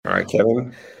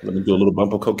Kevin, let me do a little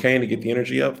bump of cocaine to get the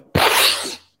energy up.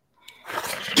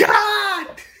 God!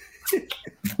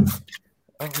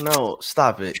 Oh no,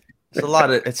 stop it.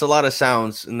 It's a lot of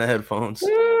sounds in the headphones. All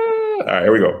right,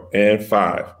 here we go. And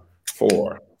 5,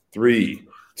 4, 3,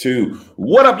 2.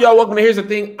 What up, y'all? Welcome to Here's the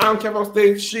Thing. I'm Kevin on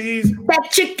stage. She's that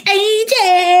chick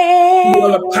AJ.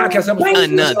 Podcast episode.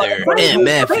 Another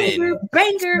MFing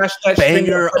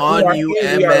banger on you,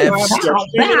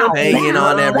 MF. Banging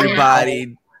on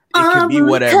everybody. It could be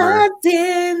whatever.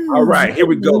 All right, here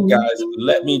we go, guys.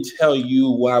 Let me tell you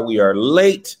why we are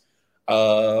late.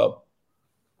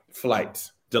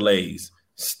 Flights, delays,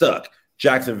 stuck.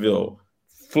 Jacksonville,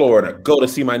 Florida. Go to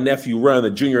see my nephew run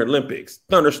the Junior Olympics.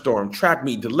 Thunderstorm, track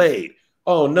meet delayed.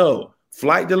 Oh no.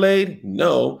 Flight delayed?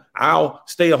 No. I'll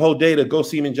stay a whole day to go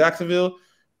see him in Jacksonville.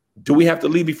 Do we have to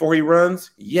leave before he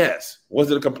runs? Yes. Was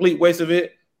it a complete waste of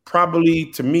it? Probably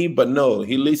to me, but no. At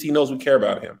least he knows we care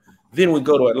about him. Then we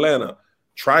go to Atlanta.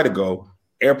 Try to go.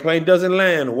 Airplane doesn't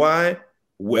land. Why?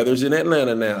 Weather's in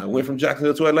Atlanta now. I went from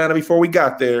Jacksonville to Atlanta before we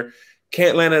got there.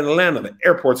 Can't land in Atlanta. The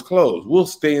airport's closed. We'll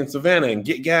stay in Savannah and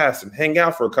get gas and hang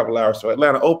out for a couple hours so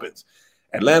Atlanta opens.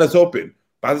 Atlanta's open.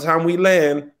 By the time we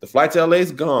land, the flight to LA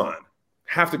is gone.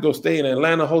 Have to go stay in an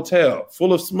Atlanta hotel.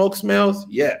 Full of smoke smells?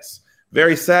 Yes.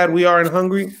 Very sad we are and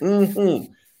hungry?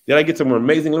 Mm-hmm. Did I get some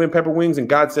amazing lemon pepper wings? And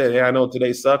God said, hey, I know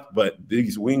today sucked, but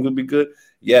these wings would be good?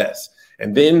 Yes.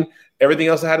 And then everything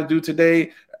else I had to do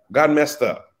today got messed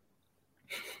up.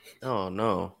 Oh,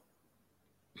 no.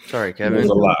 Sorry, Kevin. It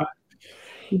was a lot.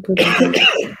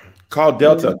 Call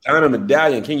Delta, Diamond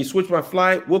Medallion. Can you switch my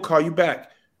flight? We'll call you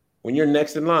back when you're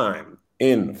next in line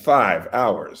in 5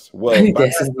 hours. Well,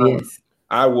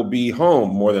 I will be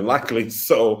home more than likely.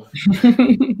 So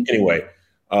anyway,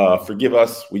 forgive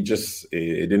us.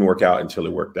 It didn't work out until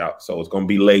it worked out. So it's going to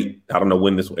be late. I don't know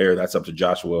when this will air. That's up to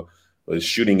Joshua. But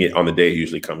shooting it on the day it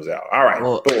usually comes out. All right.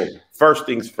 Well, boom. First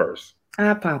things first.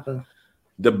 Papa.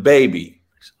 DaBaby.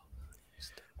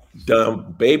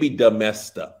 DaBaby done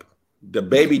messed up.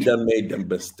 DaBaby done made the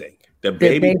mistake.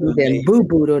 DaBaby done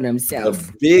boo-booed on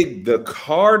himself. The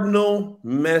cardinal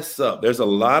mess up. There's a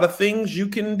lot of things you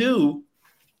can do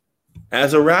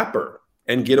as a rapper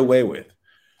and get away with.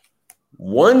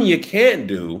 One you can't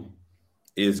do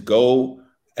is go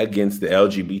against the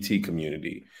LGBT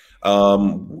community.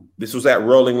 This was at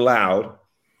Rolling Loud.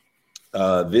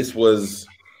 This was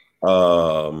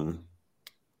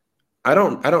I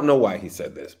don't know why he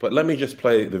said this, but let me just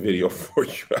play the video for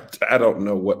you. I don't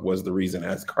know what was the reason,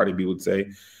 as Cardi B would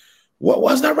say. What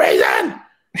was the reason?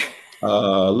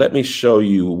 Let me show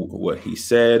you what he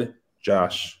said.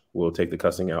 Josh will take the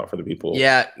cussing out for the people.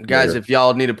 Yeah, guys, later. If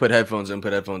y'all need to put headphones in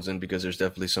because there's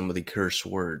definitely some of the curse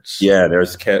words. Yeah,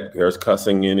 there's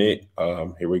cussing in it.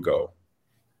 Here we go.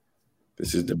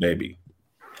 This is DaBaby.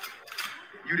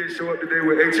 You didn't show up today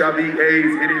with HIV,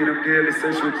 AIDS, any of them deadly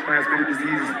sexually transmitted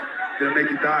diseases that'll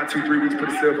make you die in 2-3 weeks. Put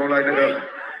a cell phone light in the up.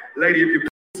 Lady, if your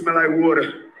smell like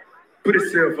water, put a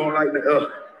cell phone light in the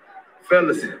up.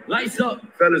 Fellas, lights up.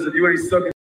 Fellas, if you ain't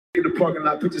sucking in the parking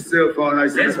lot, put your cell phone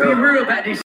lights in the up. Let's be real about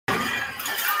this.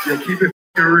 Yeah, keep it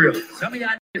real. Some of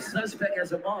y'all suspect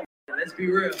as a mom. Let's be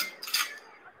real.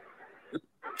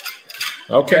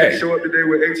 Okay. Show up today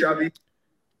with HIV.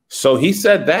 So he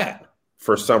said that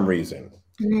for some reason.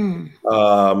 We'll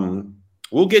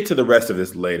get to the rest of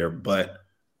this later, but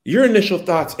your initial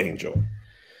thoughts, Angel.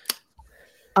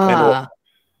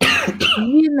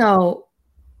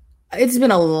 It's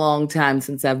been a long time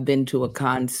since I've been to a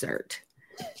concert.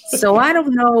 So I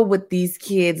don't know what these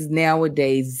kids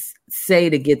nowadays say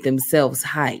to get themselves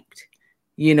hyped,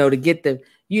 to get them,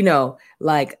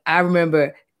 like I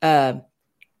remember,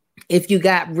 if you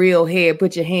got real hair,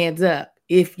 put your hands up.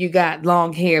 If you got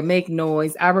long hair, make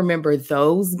noise. I remember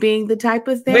those being the type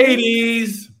of thing.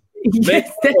 Ladies, make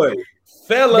noise.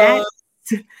 Fellas.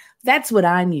 That's what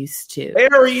I'm used to.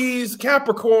 Aries,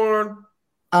 Capricorn.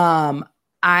 I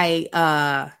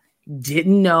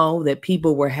didn't know that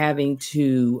people were having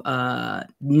to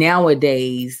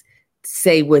nowadays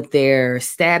say what their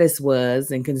status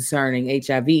was and concerning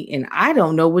HIV. And I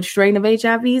don't know which strain of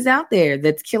HIV is out there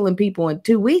that's killing people in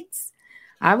 2 weeks.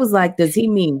 I was like, does he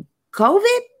mean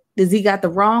COVID? Does he got the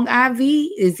wrong IV?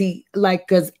 Is he like,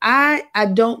 because I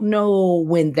don't know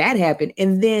when that happened.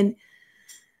 And then,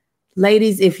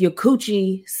 ladies, if your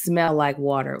coochie smell like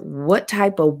water, what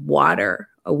type of water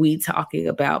are we talking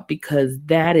about? Because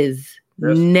that is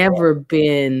never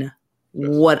been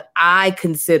what I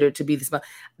consider to be the smell.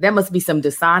 That must be some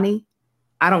Dasani.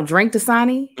 I don't drink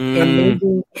Dasani.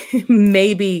 And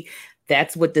maybe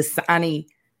that's what Dasani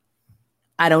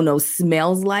I don't know,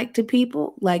 smells like to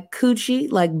people, like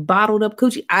coochie, like bottled up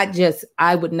coochie.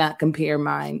 I would not compare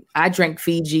mine. I drank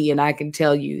Fiji and I can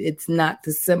tell you it's not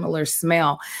the similar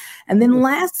smell. And then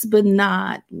last but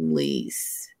not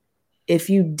least,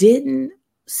 if you didn't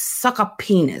suck a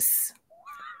penis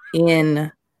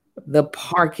in the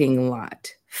parking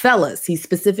lot, fellas, he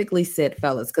specifically said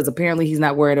fellas, because apparently he's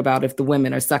not worried about if the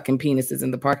women are sucking penises in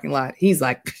the parking lot. He's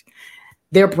like,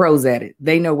 they're pros at it.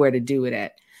 They know where to do it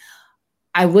at.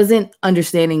 I wasn't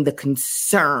understanding the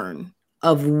concern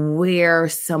of where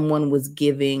someone was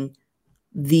giving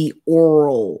the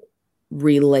oral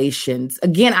relations.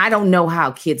 Again, I don't know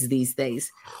how kids these days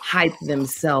hype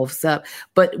themselves up,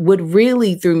 but what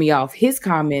really threw me off, his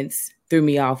comments threw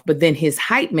me off, but then his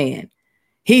hype man,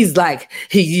 he's like,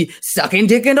 he sucking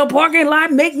dick in the parking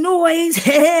lot, make noise.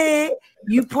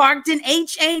 You parked in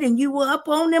H8 and you were up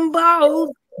on them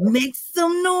balls. Make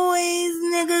some noise,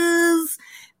 niggas.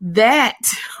 That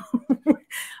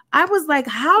I was like,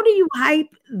 how do you hype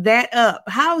that up?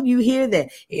 How do you hear that?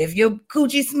 If your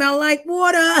coochie smell like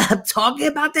water, I'm talking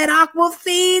about that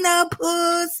Aquafina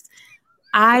puss.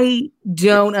 I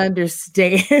don't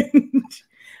understand.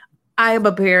 I am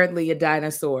apparently a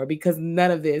dinosaur because none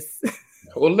of this.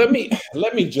 Well, let me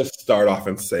just start off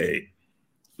and say,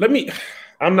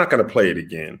 I'm not going to play it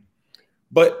again,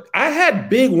 but I had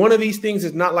big one of these things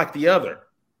is not like the other.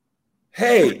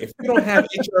 Hey, if you don't have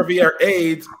HIV or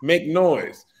AIDS, make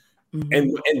noise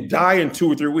and die in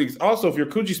 2 or 3 weeks. Also, if your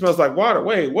coochie smells like water,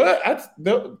 wait, what?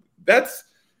 Those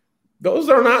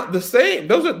are not the same.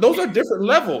 Those are different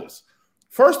levels.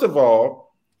 First of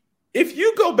all, if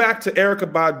you go back to Erykah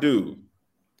Badu,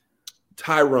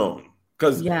 Tyrone,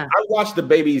 because I watched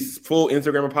DaBaby's full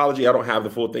Instagram apology. I don't have the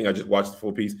full thing. I just watched the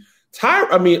full piece.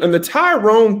 And the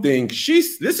Tyrone thing,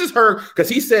 this is her, because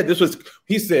he said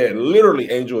literally,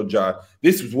 Angel John,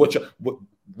 this is what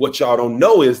y'all don't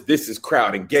know is this is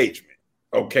crowd engagement.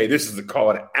 Okay, this is a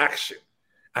call to action.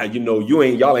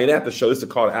 Y'all ain't at the show. This is a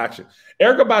call to action.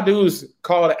 Erykah Badu's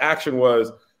call to action was,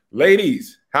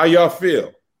 ladies, how y'all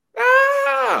feel?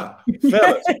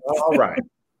 Fellas, all right.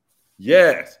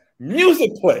 Yes,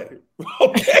 music play.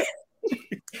 Okay.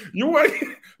 You want,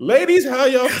 ladies, how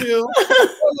y'all feel?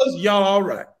 Y'all all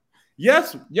right?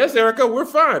 Yes, Erykah, we're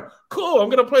fine. Cool. I'm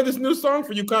gonna play this new song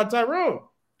for you called Tyrone.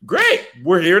 Great.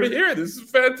 We're here to hear it. This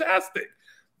is fantastic.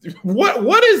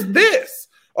 What is this?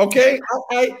 Okay.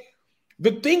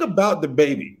 The thing about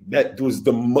DaBaby that was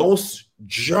the most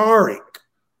jarring.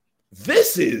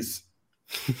 This is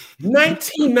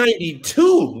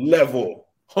 1992 level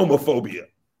homophobia.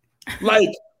 Like.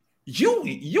 You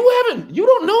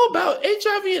don't know about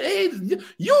HIV and AIDS.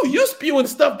 You spewing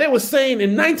stuff they were saying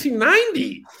in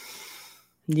 1990.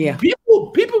 Yeah.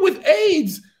 People with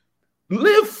AIDS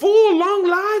live full, long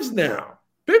lives now.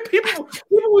 People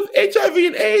with HIV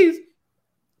and AIDS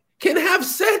can have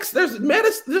sex. There's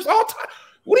medicine. There's all time.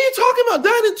 What are you talking about?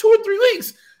 Dying in 2 or 3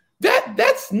 weeks?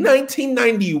 That's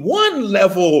 1991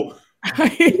 level.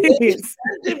 Like,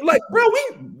 bro,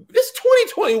 it's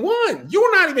 2021.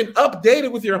 You're not even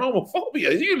updated with your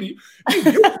homophobia. You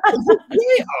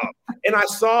way up. And I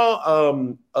saw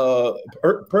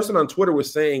a person on Twitter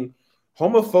was saying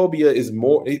homophobia is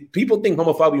more. People think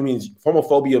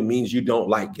homophobia means you don't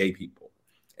like gay people,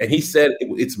 and he said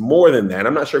it's more than that.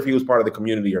 I'm not sure if he was part of the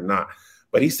community or not,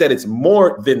 but he said it's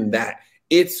more than that.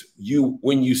 It's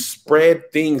when you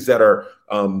spread things that are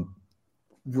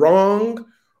wrong,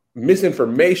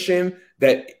 misinformation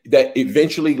that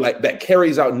eventually that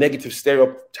carries out negative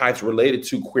stereotypes related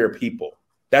to queer people.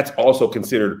 That's also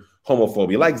considered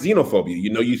homophobia, like xenophobia.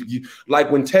 You like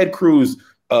when Ted Cruz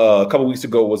a couple weeks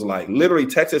ago was like, literally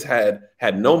Texas had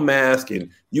no mask and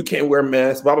you can't wear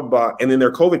masks, blah, blah, blah. And then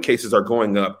their COVID cases are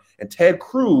going up. And Ted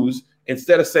Cruz,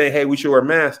 instead of saying, hey, we should wear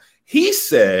masks, he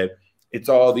said it's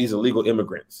all these illegal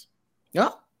immigrants. Yeah.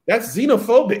 That's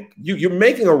xenophobic. You're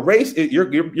making a race.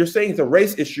 You're saying it's a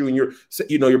race issue, and you're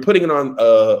putting it on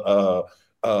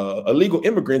illegal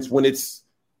immigrants when it's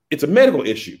a medical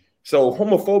issue. So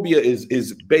homophobia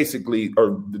is basically,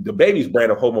 or DaBaby's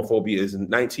brand of homophobia is in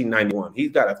 1991. He's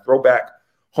got a throwback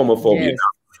homophobia. Yes.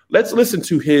 Let's listen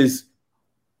to his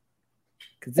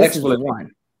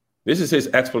explanation. This is his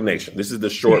explanation. This is the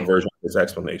short version of his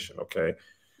explanation. Okay.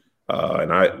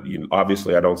 And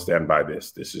obviously I don't stand by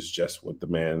this. This is just what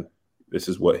this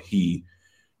is what he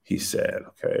said.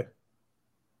 Okay.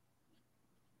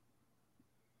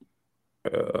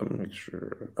 Make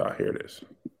sure. Here it is.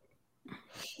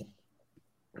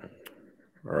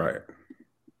 All right.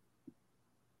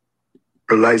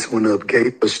 The lights went up,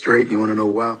 gay or straight. You want to know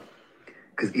why?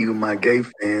 Because even my gay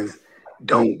fans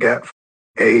don't got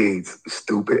AIDS,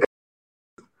 stupid.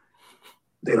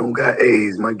 They don't got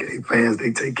AIDS. My gay fans,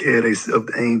 they take care of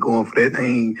themselves. They ain't going for that.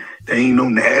 They ain't no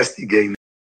nasty gay.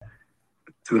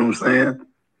 See what I'm saying?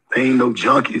 They ain't no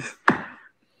junkies.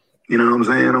 You know what I'm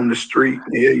saying? On the street.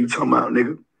 Yeah, you talking about,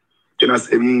 nigga. Then I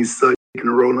said, if you ain't sucking in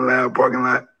the Rolling Loud parking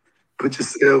lot, put your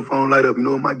cell phone light up. You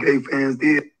know what my gay fans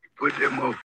did? Put that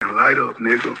motherfucking light up,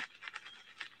 nigga.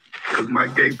 Because my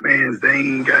gay fans, they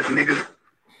ain't got niggas.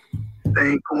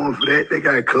 They ain't going for that. They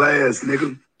got class,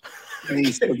 nigga. They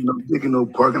ain't sucking no dick in no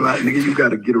parking lot, nigga. You got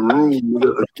to get a room,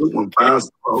 nigga. A good one,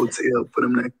 5-star hotel for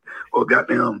them, nigga. Or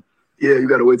goddamn, yeah, you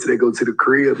got to wait till they go to the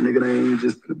crib, nigga. They ain't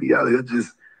just gonna be out here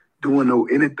just doing no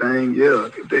anything. Yeah,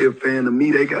 if they a fan of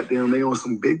me, they on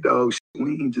some big dog shit.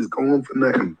 We ain't just going for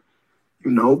nothing.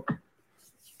 You know?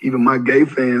 Even my gay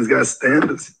fans got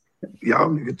standards. Y'all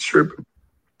nigga tripping.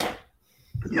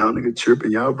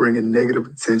 Y'all bringing negative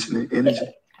attention and energy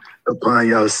upon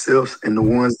yourselves. And the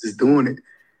ones that's doing it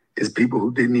is people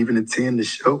who didn't even attend the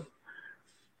show.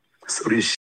 So this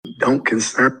shit don't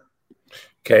concern.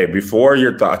 Okay, before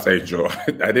your thoughts, Angel,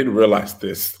 I didn't realize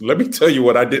this. Let me tell you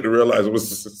what I didn't realize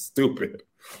was stupid.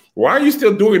 Why are you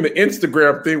still doing the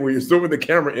Instagram thing where you're zooming the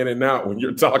camera in and out when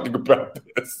you're talking about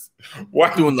this?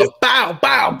 Why doing the bow,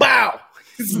 bow, bow?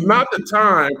 This is not the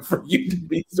time for you to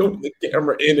be zooming the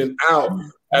camera in and out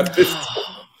at this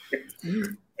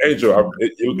point. Angel,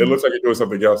 it looks like you're doing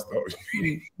something else,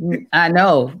 though. I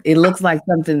know. It looks like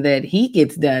something that he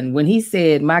gets done. When he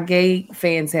said, my gay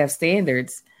fans have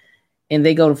standards and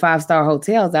they go to 5-star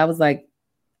hotels, I was like,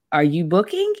 are you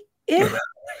booking it?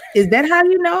 Is that how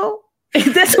you know?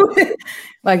 That's what,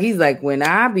 like, he's like, when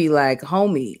I be like,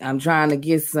 homie, I'm trying to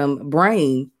get some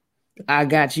brain, I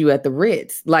got you at the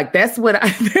Ritz. Like, that's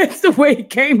the way it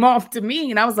came off to me.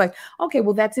 And I was like, okay,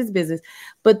 well, that's his business.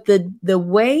 But the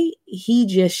way he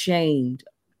just shamed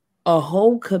a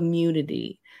whole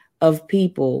community of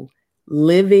people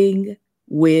living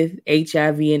with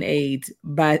HIV and AIDS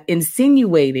by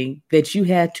insinuating that you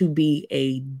had to be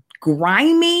a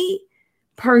grimy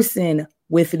person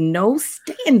with no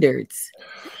standards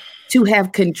to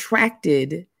have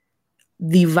contracted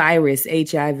the virus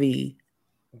HIV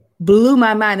blew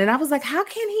my mind. And I was like, how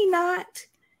can he not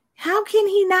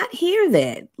hear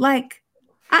that? Like,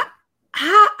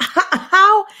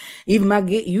 how even my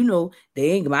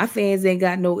fans ain't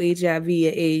got no HIV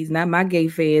or AIDS, not my gay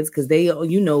fans, because they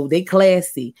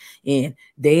classy and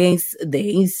they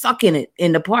ain't sucking it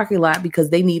in the parking lot because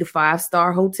they need a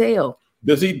 5-star hotel.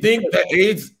 Does he think that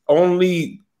AIDS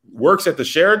only works at the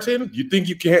Sheraton? You think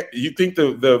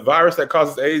the virus that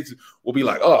causes AIDS will be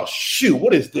like, oh shoot,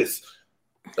 what is this?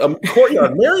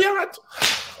 Courtyard Marriott?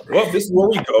 Well, this is where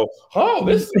we go. Oh,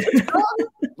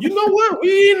 you know what?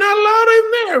 We not allowed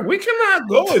in there. We cannot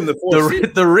go in the Four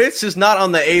Seasons. The Ritz is not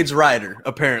on the AIDS rider,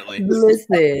 apparently.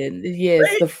 Listen, yes,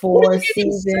 the Four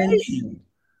Seasons.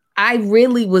 I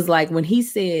really was like, when he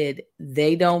said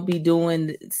they don't be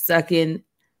doing sucking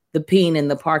the peen in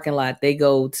the parking lot, they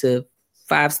go to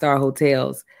 5-star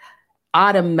hotels.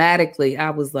 Automatically,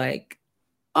 I was like,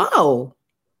 oh,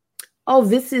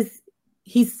 this is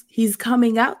he's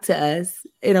coming out to us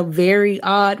in a very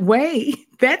odd way.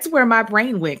 That's where my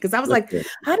brain went, because I was like,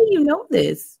 how do you know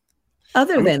this?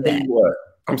 Other than that,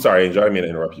 I'm sorry, Angel, I didn't mean to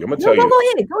interrupt you. I'm gonna tell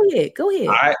you. Go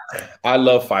ahead. I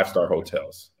love 5-star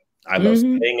hotels. I love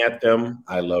staying at them.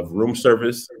 I love room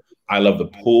service. I love the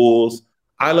pools.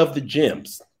 I love the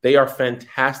gyms. They are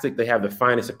fantastic. They have the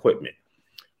finest equipment.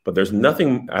 But there's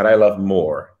nothing that I love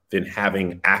more than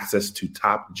having access to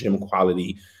top gym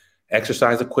quality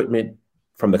exercise equipment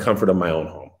from the comfort of my own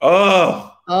home.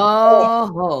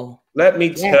 Let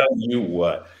me tell you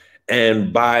what.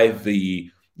 And by the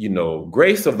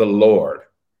grace of the Lord,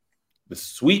 the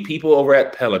sweet people over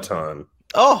at Peloton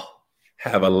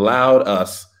have allowed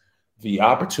us the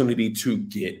opportunity to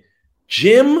get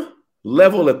gym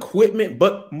level equipment,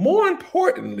 but more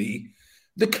importantly,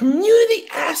 the community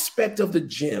aspect of the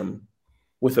gym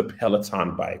with a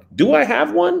Peloton bike. Do I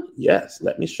have one? Yes.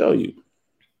 Let me show you.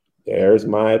 There's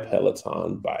my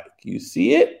Peloton bike. You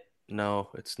see it? No,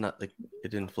 it's not. It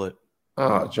didn't flip.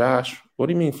 Oh, Josh, what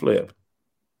do you mean flip?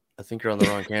 I think you're on the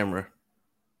wrong camera.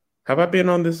 Have I been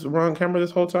on this wrong camera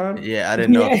this whole time? Yeah, I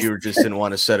didn't know if you just didn't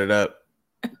want to set it up.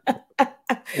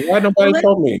 Why nobody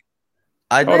told me?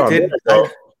 I did.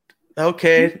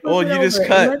 Okay. Well, you just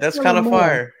cut. That's kind of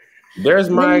fire. There's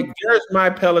my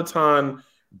Peloton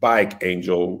bike,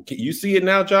 Angel. Can you see it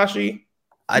now, Joshy?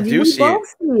 I do see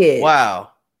it.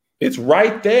 Wow. It's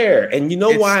right there. And you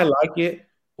know why I like it?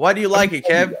 Why do you like it,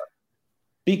 Kev?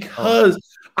 Because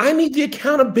I need the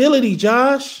accountability,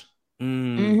 Josh.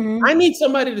 Mm-hmm. I need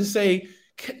somebody to say,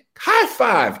 high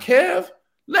five, Kev.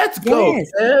 Let's go,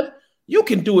 Kev. You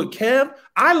can do it, Kev.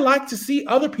 I like to see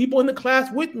other people in the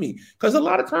class with me because a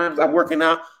lot of times I'm working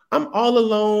out, I'm all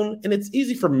alone, and it's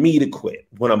easy for me to quit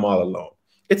when I'm all alone.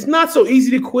 It's not so easy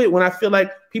to quit when I feel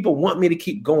like people want me to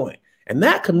keep going. And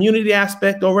that community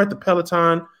aspect over at the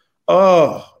Peloton,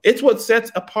 it's what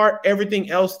sets apart everything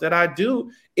else that I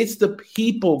do. It's the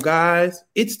people, guys.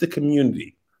 It's the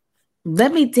community.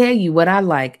 Let me tell you what I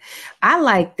like. I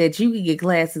like that you can get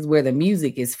classes where the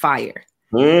music is fire.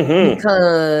 Mm-hmm.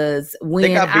 Because when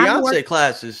they got Beyonce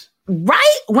classes.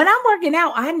 Right? When I'm working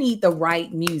out, I need the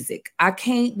right music. I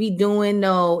can't be doing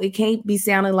it can't be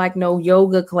sounding like no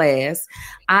yoga class.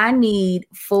 I need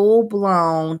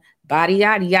full-blown body,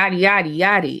 yada, yada, yada,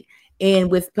 yada.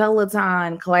 And with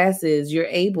Peloton classes, you're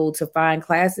able to find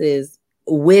classes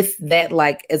with that,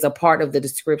 like, as a part of the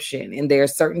description. And there are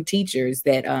certain teachers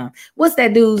that, what's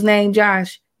that dude's name,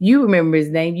 Josh? You remember his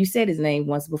name. You said his name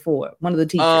once before. One of the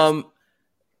teachers.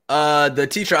 The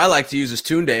teacher I like to use is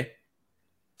Tunde.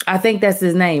 I think that's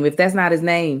his name. If that's not his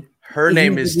name. Her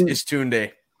name is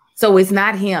Tunde. So it's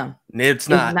not him. It's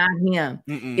not him.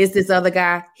 Mm-mm. It's this other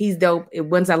guy. He's dope.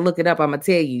 Once I look it up, I'm gonna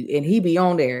tell you. And he be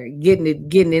on there getting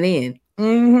it in.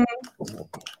 Mm-hmm.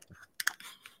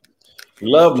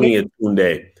 Love me a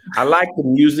Tunde. I like the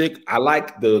music. I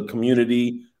like the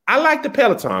community. I like the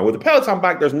Peloton. With the Peloton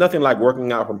bike, there's nothing like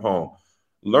working out from home.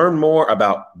 Learn more at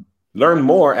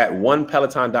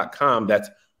onepeloton.com. That's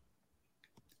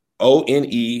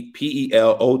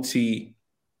ONEPELOT.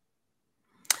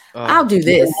 I'll do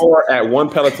this. More at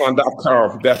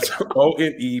onepeloton.com. That's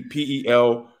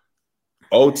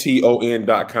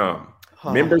ONEPELOTON.com.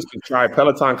 Members can try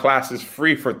Peloton classes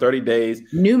free for 30 days.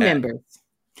 New members.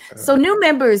 So new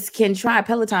members can try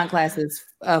Peloton classes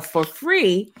for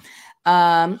free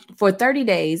for 30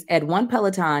 days at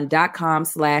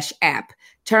onepeloton.com/app.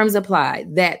 Terms apply.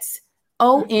 That's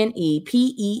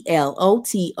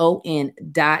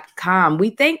ONEPELOTON.com. We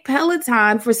thank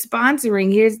Peloton for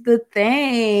sponsoring. Here's the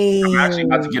thing. I'm actually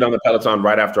about to get on the Peloton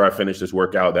right after I finish this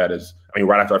workout.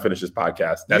 Right after I finish this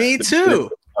podcast. That's me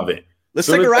too. Of it. Let's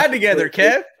take a ride together,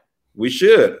 Kev. We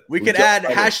should. We could add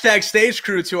hashtag stage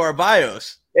crew to our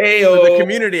bios. Hey, for the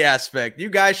community aspect.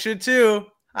 You guys should too.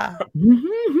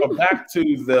 So back to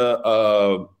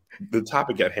the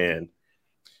topic at hand.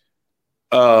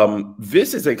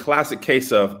 This is a classic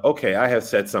case of, okay, I have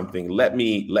said something. Let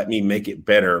me make it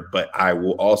better, but I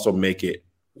will also make it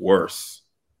worse.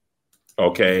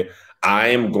 Okay. I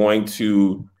am going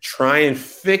to try and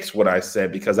fix what I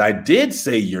said because I did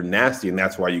say you're nasty and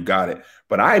that's why you got it.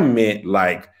 But I meant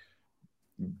like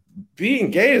being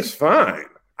gay is fine.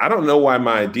 I don't know why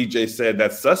my DJ said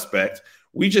that's suspect.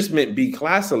 We just meant be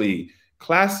classy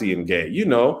and gay. You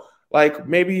know, like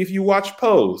maybe if you watch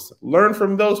Pose, learn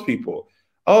from those people.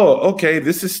 Oh, okay,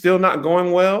 this is still not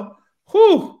going well.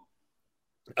 Whew.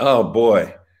 Oh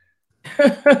boy.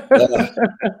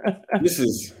 This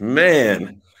is,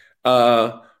 man.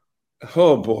 Oh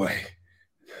boy.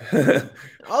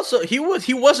 Also, he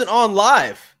wasn't on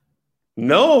live.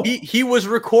 No. He was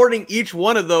recording each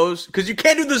one of those because you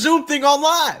can't do the Zoom thing on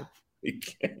live. He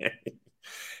can't.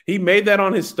 He made that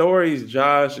on his stories,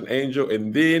 Josh and Angel,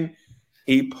 and then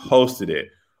he posted it.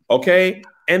 Okay.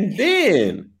 And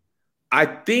then I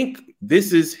think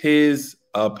this is his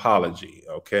apology.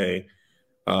 Okay.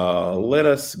 Let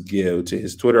us go to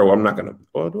his Twitter. Well, I'm not gonna.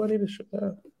 Oh, do I need to show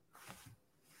that?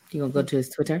 You gonna go to his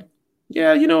Twitter?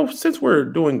 Yeah, since we're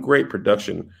doing great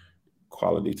production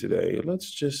quality today,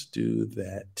 let's just do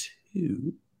that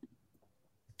too.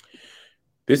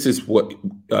 This is what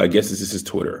I guess this is his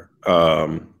Twitter.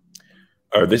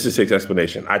 Or this is his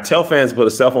explanation. I tell fans to put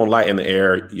a cell phone light in the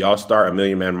air. Y'all start a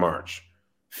Million Man March.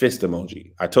 Fist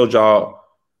emoji. I told y'all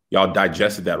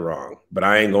digested that wrong, but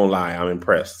I ain't gonna lie. I'm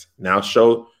impressed. Now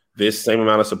show this same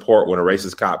amount of support when a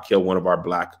racist cop killed one of our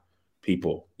black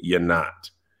people. You're not.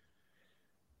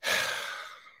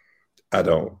 I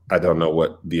don't know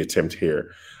what the attempt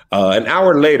here. An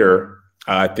hour later,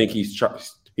 I think he's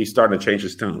starting to change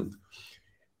his tune.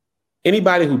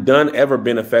 Anybody who done ever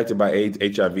been affected by AIDS,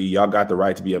 HIV, y'all got the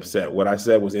right to be upset. What I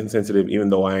said was insensitive, even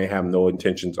though I ain't have no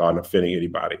intentions on offending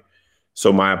anybody.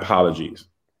 So my apologies.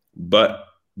 But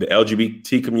the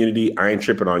LGBT community, I ain't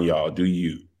tripping on y'all. Do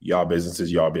you? Y'all business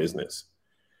is y'all business.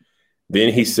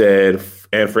 Then he said,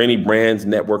 and for any brands,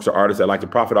 networks, or artists that like to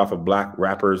profit off of black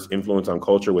rappers' influence on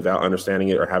culture without understanding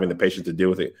it or having the patience to deal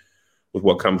with it, with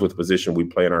what comes with the position we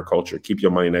play in our culture, keep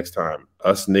your money next time.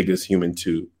 Us niggas human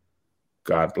too.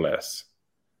 God bless.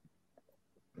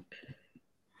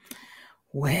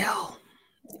 Well,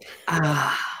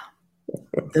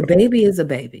 DaBaby is a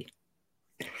baby.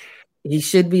 He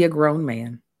should be a grown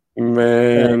man.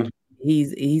 Man.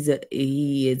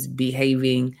 He is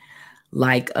behaving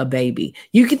like a baby.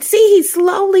 You can see he's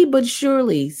slowly but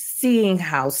surely seeing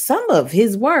how some of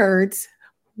his words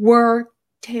were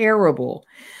terrible.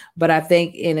 But I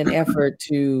think in an effort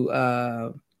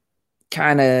to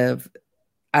kind of,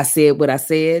 I said what I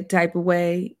said type of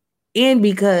way, and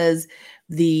because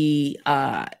there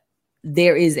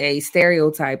is a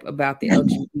stereotype about the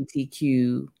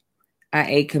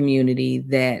LGBTQIA community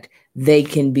that they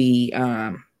can be,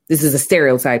 this is a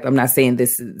stereotype. I'm not saying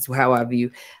this is how I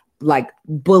view, like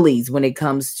bullies when it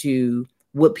comes to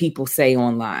what people say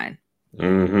online.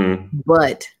 Mm-hmm.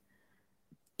 But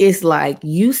it's like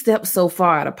you step so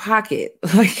far out of pocket,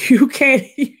 like you can't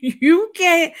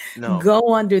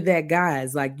go under that,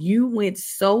 guys. Like you went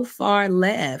so far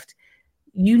left,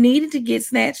 you needed to get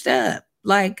snatched up.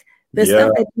 Like the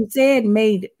stuff that you said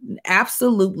made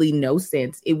absolutely no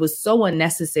sense. It was so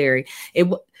unnecessary. It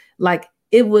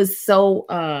was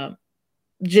so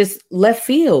just left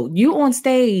field. You on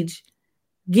stage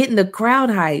getting the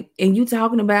crowd hype, and you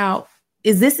talking about,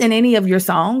 is this in any of your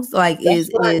songs? Like,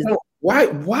 Why? Why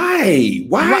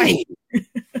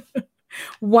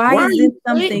is this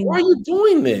something? Why are you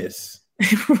doing this?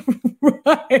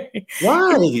 Right.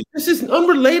 Why? This is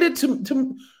unrelated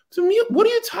to me. What are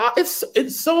you talking?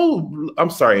 It's so. I'm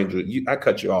sorry, Andrew. I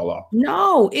cut you all off.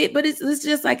 No, but it's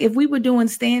just like if we were doing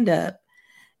stand up,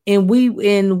 and we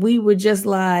were just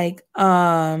like,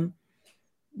 for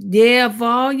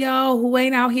all y'all who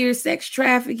ain't out here sex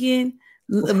trafficking,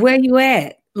 where you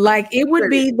at? Like it would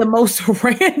be the most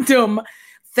random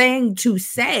thing to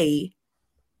say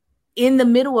in the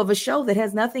middle of a show that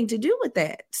has nothing to do with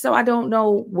that. So I don't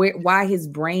know why his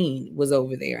brain was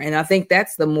over there. And I think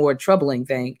that's the more troubling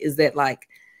thing, is that like,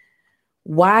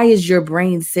 why is your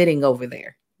brain sitting over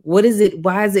there? What is it?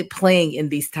 Why is it playing in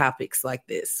these topics like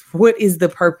this? What is the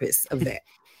purpose of that?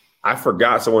 I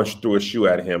forgot someone threw a shoe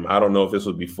at him. I don't know if this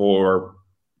was before,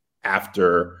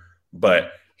 after,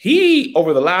 but he,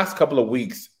 over the last couple of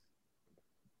weeks,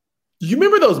 you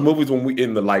remember those movies when we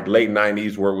in the like late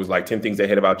 90s where it was like 10 Things They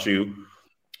Hate About You,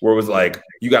 where it was like,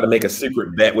 you got to make a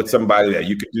secret bet with somebody that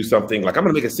you could do something. Like, I'm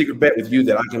going to make a secret bet with you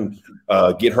that I can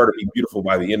get her to be beautiful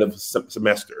by the end of the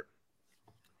semester.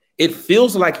 It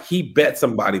feels like he bet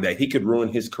somebody that he could ruin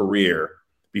his career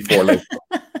before later.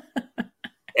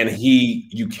 And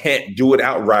you can't do it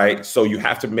outright. So you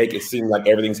have to make it seem like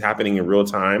everything's happening in real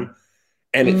time.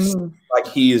 And it's like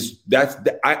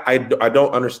I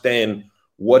don't understand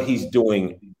what he's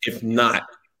doing, if not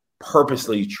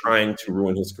purposely trying to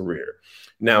ruin his career.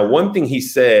 Now, one thing he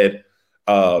said,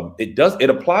 it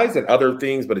applies to other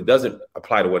things, but it doesn't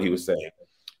apply to what he was saying.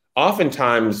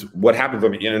 Oftentimes, what happens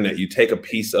on the internet, you take a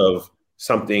piece of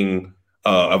something,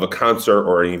 of a concert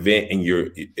or an event, and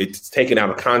it's taken out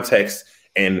of context,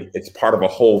 and it's part of a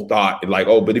whole thought. Like,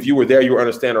 oh, but if you were there, you would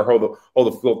understand, or hold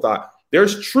the full thought.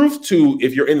 There's truth to,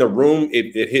 if you're in the room,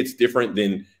 it hits different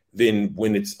than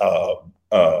when it's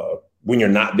when you're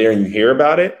not there and you hear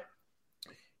about it.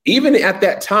 Even at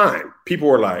that time, people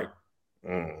were like,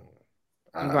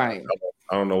 right.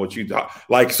 I don't know what you thought.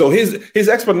 Like, so his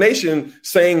explanation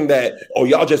saying that, oh,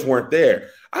 y'all just weren't there.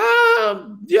 I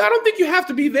don't think you have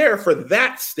to be there for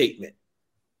that statement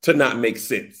to not make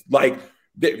sense. Like,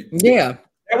 that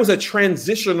was a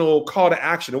transitional call to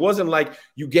action. It wasn't like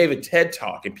you gave a TED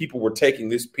talk and people were taking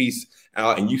this piece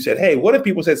out and you said, hey, what if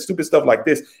people said stupid stuff like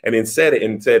this, and then said it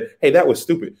and said, hey, that was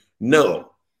stupid.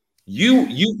 No,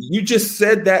 you just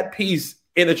said that piece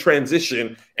in a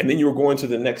transition, and then you were going to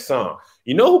the next song.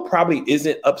 You know who probably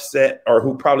isn't upset, or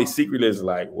who probably secretly is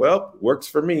like, well, works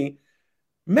for me?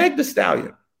 Meg Thee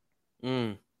Stallion.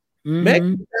 Meg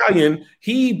Thee Stallion,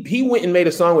 he went and made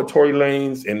a song with Tory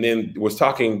Lanez, and then was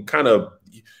talking kind of,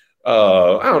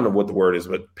 I don't know what the word is,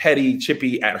 but petty,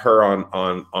 chippy at her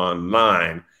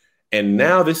online. And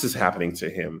now this is happening to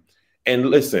him. And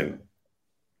listen,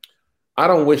 I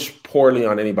don't wish poorly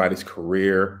on anybody's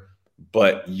career,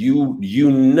 but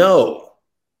you know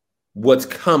what's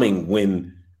coming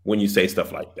when you say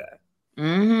stuff like that.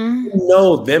 You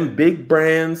know, them big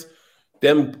brands,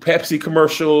 them Pepsi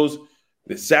commercials,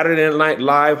 the Saturday Night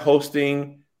Live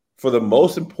hosting, for the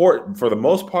most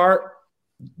part,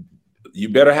 you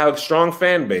better have a strong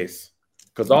fan base,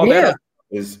 because all that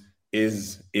is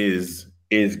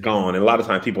gone. And a lot of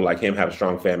times people like him have a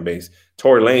strong fan base.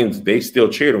 Tory Lanez, they still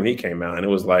cheered when he came out, and it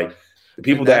was like the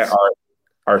people that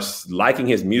are liking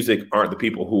his music aren't the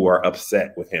people who are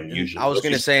upset with him usually. I was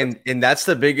going to say, and that's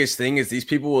the biggest thing, is these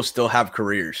people will still have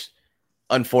careers,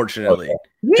 unfortunately,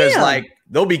 because like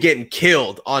they'll be getting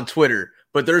killed on Twitter.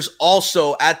 But there's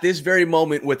also, at this very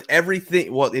moment, with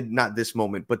everything, well, not this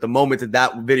moment, but the moment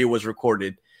that video was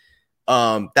recorded,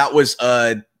 that was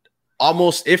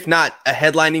almost, if not a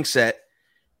headlining set,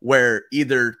 where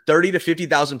either 30 to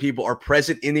 50,000 people are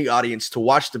present in the audience to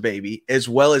watch DaBaby, as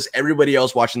well as everybody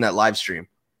else watching that live stream,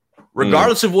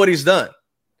 regardless of what he's done.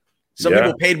 Some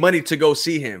people paid money to go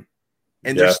see him,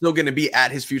 and they're still going to be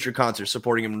at his future concert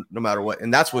supporting him no matter what.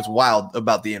 And that's what's wild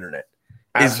about the internet.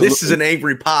 This is an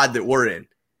angry pod that we're in.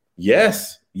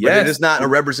 Yes. But it is not a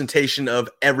representation of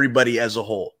everybody as a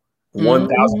whole. 1,000%,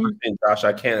 Josh.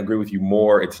 I can't agree with you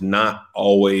more. It's not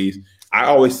always. I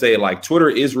always say, like, Twitter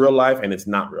is real life and it's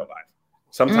not real life.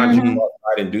 Sometimes you can go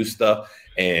outside and do stuff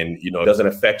and, you know, it doesn't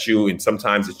affect you. And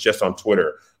sometimes it's just on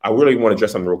Twitter. I really want to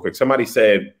address something real quick. Somebody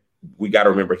said, we got to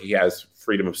remember he has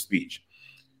freedom of speech.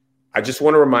 I just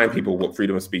want to remind people what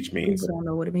freedom of speech means. People don't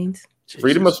know what it means.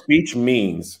 Freedom of speech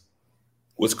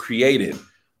was created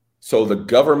so the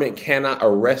government cannot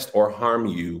arrest or harm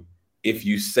you if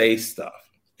you say stuff.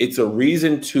 It's a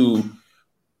reason to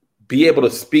be able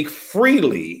to speak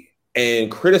freely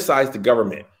and criticize the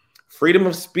government. Freedom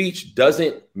of speech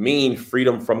doesn't mean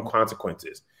freedom from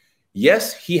consequences.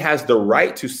 Yes, he has the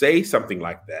right to say something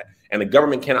like that, and the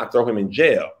government cannot throw him in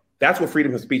jail. That's what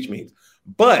freedom of speech means.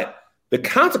 But the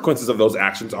consequences of those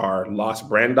actions are lost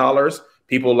brand dollars.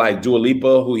 People like Dua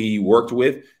Lipa, who he worked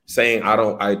with, saying,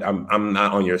 I'm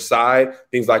not on your side,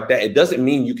 things like that. It doesn't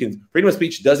mean you can, freedom of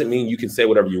speech doesn't mean you can say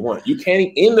whatever you want. You can't,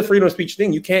 in the freedom of speech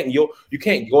thing, you can't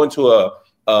go into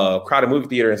a crowded movie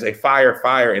theater and say,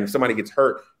 fire, and if somebody gets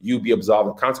hurt, you be absolved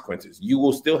of consequences. You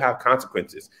will still have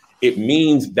consequences. It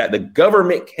means that the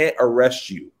government can't arrest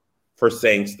you for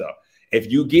saying stuff. If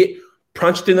you get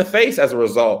punched in the face as a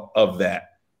result of that,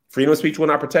 freedom of speech will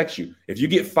not protect you. If you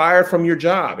get fired from your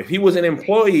job, if he was an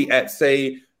employee at,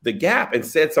 say, The Gap and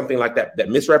said something like that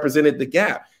misrepresented The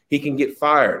Gap, he can get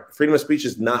fired. Freedom of speech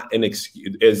is not an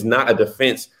excuse, is not a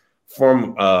defense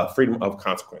from freedom of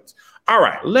consequence. All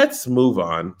right, let's move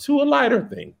on to a lighter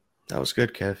thing. That was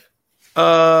good, Kev.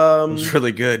 It was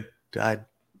really good. Okay.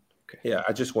 Yeah,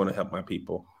 I just want to help my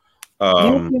people.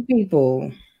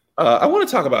 People. I want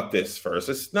to talk about this first.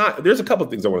 There's a couple of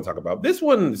things I want to talk about. This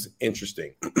one's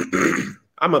interesting.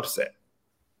 I'm upset.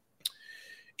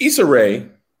 Issa Rae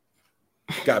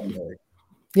got married.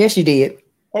 Yes, you did.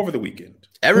 Over the weekend.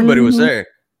 Everybody was there.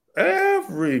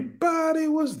 Everybody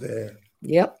was there.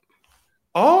 Yep.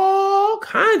 All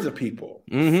kinds of people.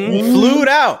 Flew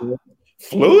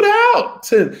out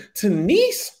to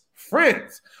Nice,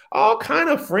 France. All kind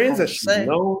of friends that she's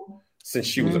known since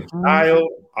she was a child.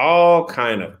 All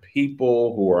kind of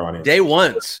people who are on it. Day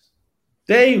ones.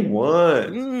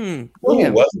 Who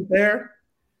wasn't there?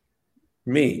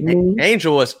 Me.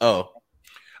 Angel was.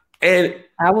 And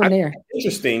I wasn't there.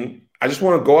 Interesting. I just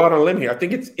want to go out on a limb here. I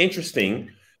think it's interesting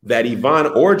that Yvonne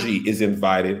Orji is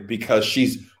invited because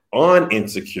she's on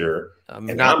Insecure.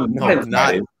 Not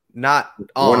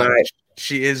on.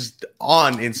 She is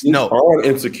on. On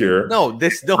Insecure. No,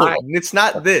 it's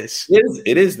not this.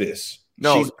 It is this.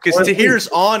 No, because Tahir's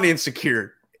on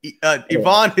Insecure.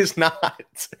 Yvonne is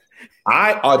not.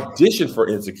 I auditioned for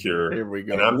Insecure. Here we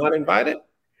go. And I'm not invited.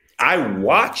 I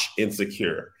watch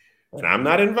Insecure and I'm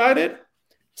not invited.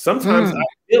 Sometimes I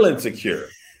feel insecure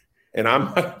and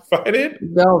I'm not invited.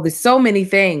 No, there's so many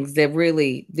things that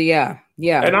really, yeah.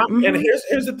 And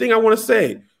here's the thing I want to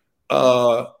say.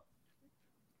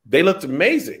 They looked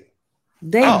amazing.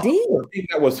 They did. The thing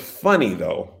that was funny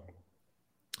though,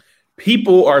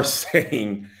 people are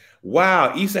saying,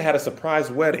 wow, Issa had a surprise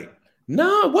wedding.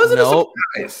 No, it wasn't a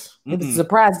surprise. It was a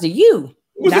surprise to you.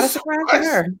 It was not a surprise to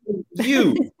her.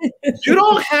 You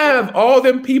don't have all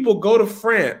them people go to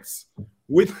France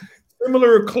with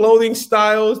similar clothing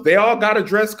styles. They all got a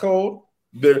dress code.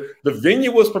 The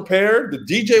venue was prepared. The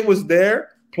DJ was there.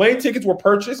 Plane tickets were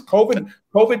purchased.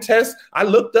 COVID tests. I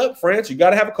looked up France. You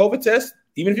got to have a COVID test.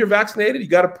 Even if you're vaccinated, you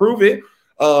got to prove it.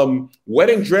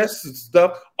 Wedding dress and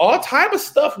stuff. All type of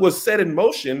stuff was set in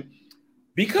motion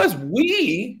because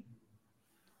we,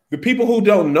 the people who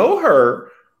don't know her,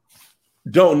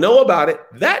 don't know about it.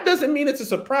 That doesn't mean it's a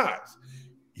surprise.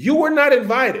 You were not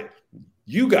invited.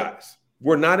 You guys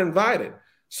were not invited.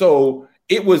 So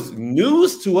it was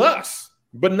news to us,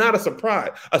 but not a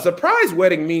surprise. A surprise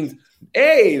wedding means,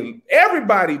 hey,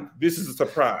 everybody, this is a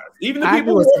surprise. Even the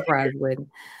people who surprise wedding.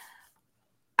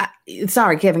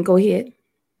 Sorry, Kevin, go ahead.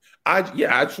 I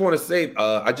just want to say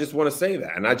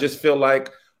that. And I just feel like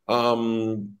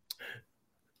I'm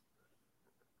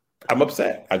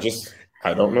upset.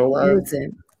 I don't know why.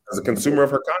 Listen, as a consumer of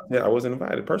her content, I wasn't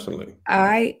invited personally.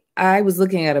 I was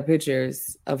looking at her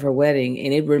pictures of her wedding,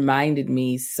 and it reminded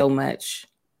me so much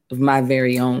of my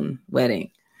very own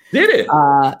wedding. Did it?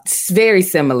 It's very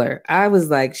similar. I was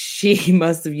like, she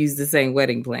must have used the same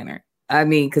wedding planner. I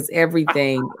mean, because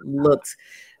everything looked.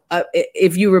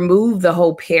 If you remove the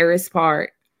whole Paris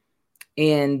part,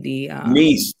 and the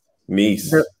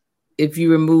Nice. If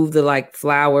you remove the like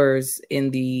flowers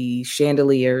in the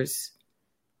chandeliers,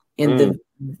 in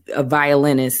the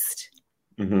violinist,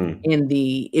 in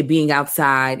the it being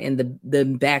outside, and the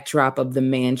backdrop of the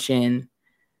mansion,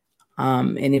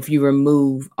 and if you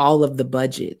remove all of the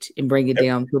budget and bring it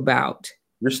down to about,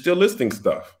 you're still listing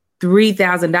stuff.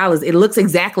 $3,000. It looks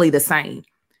exactly the same.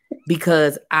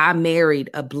 Because I married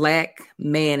a Black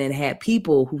man and had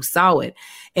people who saw it.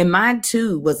 And mine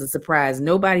too was a surprise.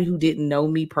 Nobody who didn't know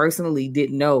me personally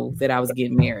didn't know that I was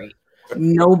getting married.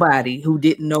 Nobody who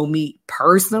didn't know me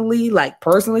personally,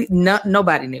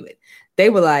 nobody knew it. They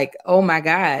were like, oh my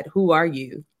God, who are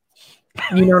you?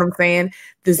 You know what I'm saying?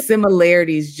 The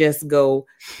similarities just go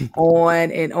on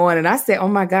and on. And I said, oh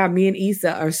my God, me and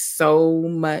Issa are so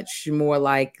much more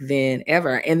like than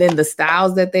ever. And then the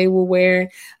styles that they were wearing,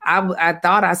 I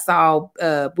thought I saw,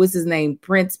 what's his name?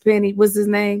 Prince Penny. What's his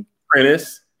name?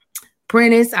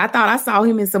 Prentice. I thought I saw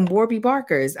him in some Warby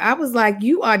Parkers. I was like,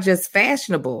 you are just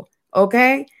fashionable.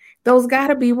 Okay. Those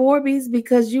gotta be Warbies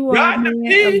because you are a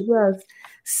man of just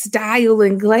style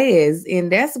and class.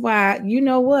 And that's why, you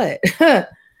know what?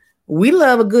 We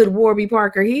love a good Warby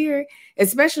Parker here,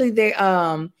 especially their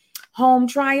home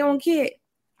try-on kit.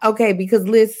 Okay, because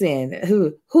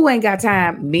listen, who ain't got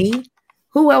time? Me.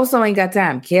 Who else ain't got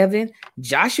time? Kevin.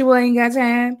 Joshua ain't got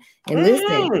time. And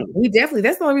listen, we definitely,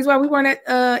 that's the only reason why we weren't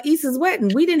at Issa's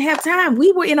wedding. We didn't have time.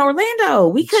 We were in Orlando.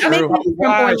 We couldn't make it from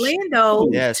Orlando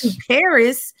to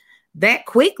Paris that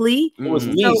quickly. It was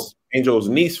Nice. Angel's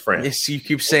niece friend. Yes, you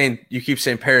keep saying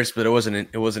Paris, but it wasn't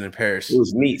in Paris. It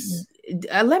was Nice.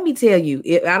 Let me tell you,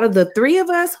 out of the three of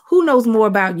us, who knows more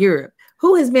about Europe?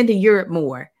 Who has been to Europe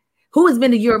more? Who has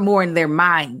been to Europe more in their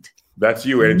mind? That's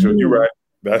you, Angel. You're right.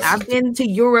 I've been to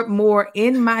Europe more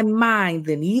in my mind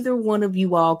than either one of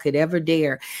you all could ever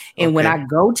dare. And when I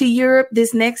go to Europe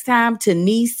this next time, to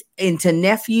niece and to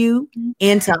nephew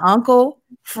and to uncle,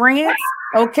 France,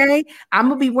 okay, I'm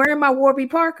gonna be wearing my Warby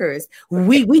Parkers.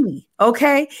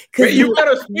 Okay. Because you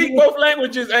better speak both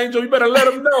languages, Angel. You better let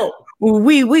them know.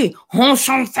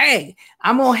 Enchanté.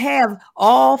 I'm gonna have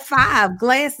all 5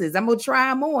 glasses. I'm gonna try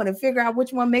them on and figure out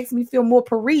which one makes me feel more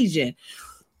Parisian.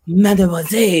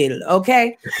 Mademoiselle,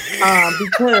 okay?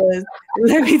 Because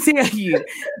let me tell you,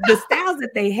 the styles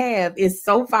that they have is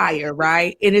so fire,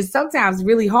 right? And it's sometimes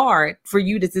really hard for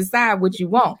you to decide what you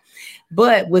want.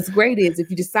 But what's great is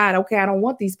if you decide, okay, I don't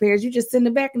want these pairs, you just send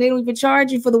them back and they don't even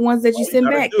charge you for the ones that you send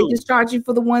back. They just charge you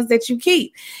for the ones that you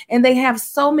keep. And they have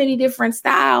so many different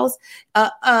styles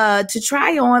to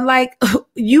try on. Like,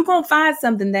 you gonna find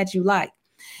something that you like.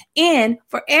 And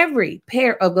for every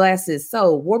pair of glasses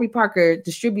sold, Warby Parker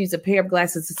distributes a pair of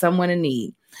glasses to someone in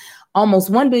need. Almost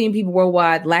 1 billion people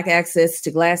worldwide lack access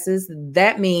to glasses.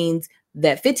 That means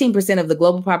that 15% of the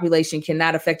global population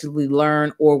cannot effectively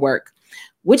learn or work,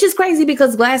 which is crazy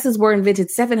because glasses were invented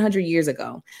 700 years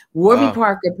ago. Warby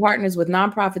Parker partners with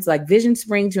nonprofits like Vision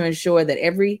Spring to ensure that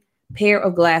every pair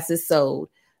of glasses sold,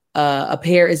 a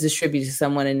pair is distributed to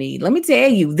someone in need. Let me tell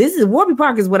you, this is Warby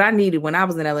Parker is what I needed when I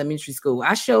was in elementary school.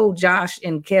 I showed Josh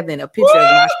and Kevin a picture of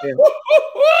my shirt.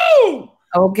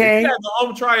 Okay. If you had the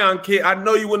home try-on kit, I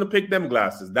know you wouldn't have picked them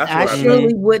glasses. That's what I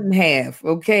surely wouldn't have.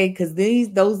 Okay, because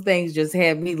those things just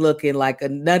had me looking like a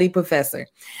nutty professor.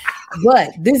 But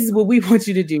this is what we want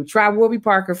you to do. Try Warby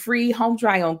Parker free home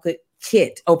try-on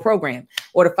kit program.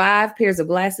 Order 5 pairs of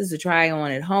glasses to try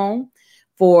on at home.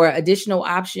 For additional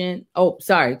option,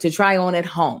 to try on at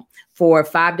home for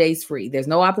 5 days free. There's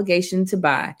no obligation to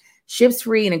buy. Ships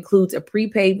free and includes a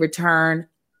prepaid return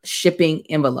shipping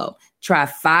envelope. Try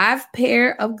 5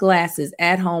 pair of glasses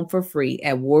at home for free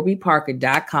at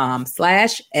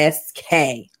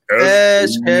warbyparker.com/SK.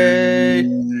 SK.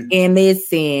 And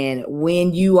listen,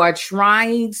 when you are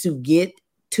trying to get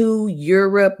to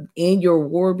Europe in your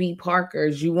Warby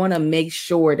Parkers, you want to make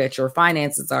sure that your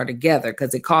finances are together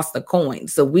because it costs a coin.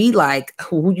 So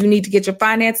who you need to get your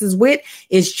finances with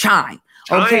is Chime.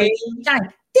 Okay. Chime.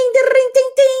 Ding, ding, ding,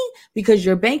 ding, ding. Because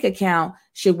your bank account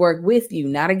should work with you,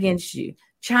 not against you.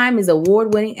 Chime is an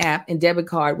award-winning app and debit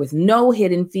card with no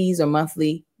hidden fees or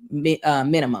monthly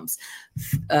minimums.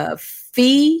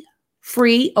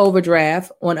 Fee-free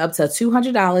overdraft on up to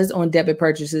 $200 on debit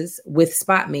purchases with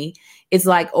SpotMe. It's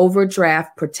like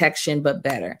overdraft protection, but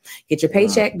better. Get your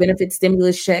paycheck, benefit,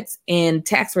 stimulus checks, and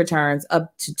tax returns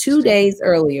up to 2 days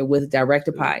earlier with direct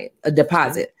deposit.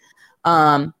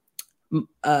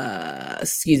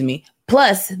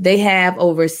 Plus, they have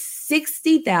over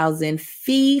 60,000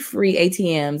 fee-free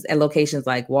ATMs at locations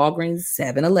like Walgreens,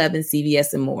 7-Eleven,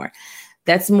 CVS, and more.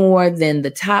 That's more than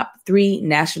the top 3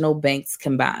 national banks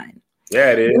combined.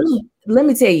 Yeah, it is. Let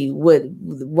me tell you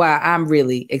why I'm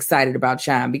really excited about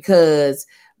Chime, because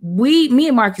me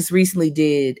and Marcus recently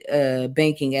did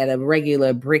banking at a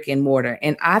regular brick and mortar,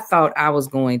 and I thought I was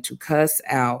going to cuss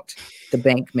out the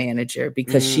bank manager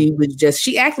because she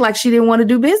acted like she didn't want to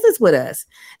do business with us.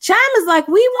 Chime is like,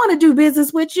 we want to do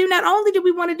business with you. Not only do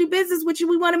we want to do business with you,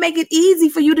 we want to make it easy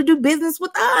for you to do business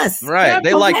with us. Right. Yeah,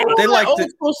 they like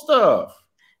old stuff.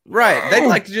 Right. They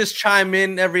like to just chime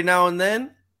in every now and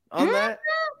then on that.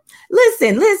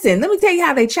 Listen. Let me tell you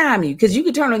how they chime you, because you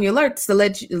can turn on your alerts to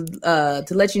let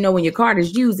you know when your card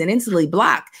is used and instantly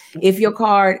block if your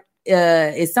card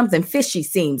is something fishy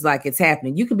seems like it's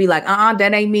happening. You could be like,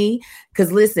 that ain't me.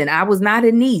 Because listen, I was not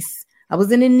in Nice. I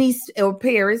was in Nice or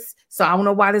Paris, so I don't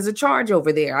know why there's a charge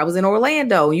over there. I was in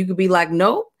Orlando. You could be like,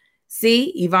 nope.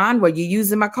 See, Yvonne, were you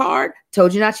using my card?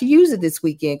 Told you not to use it this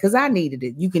weekend because I needed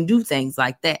it. You can do things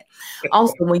like that.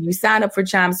 Also, when you sign up for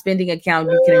Chime spending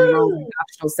account, you can enroll in an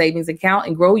optional savings account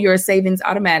and grow your savings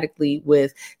automatically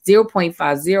with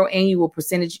 0.50 annual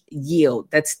percentage yield.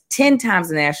 That's 10 times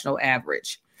the national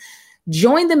average.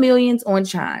 Join the millions on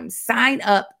Chime. Sign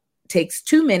up takes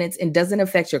 2 minutes and doesn't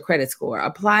affect your credit score.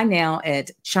 Apply now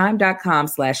at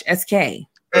chime.com/SK.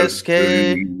 SK.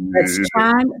 That's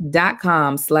chime.com/SK.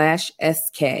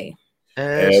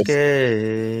 SK.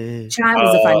 Chime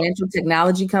is a financial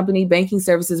technology company. Banking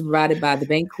services provided by the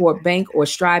Bancorp Bank or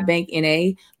Stride Bank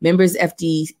N.A. Members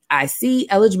FDIC.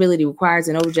 Eligibility requires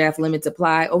an overdraft. Limits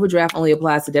apply. Overdraft only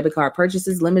applies to debit card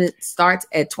purchases. Limit starts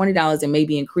at $20 and may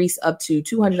be increased up to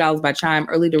 $200 by Chime.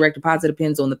 Early direct deposit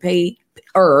depends on the paid.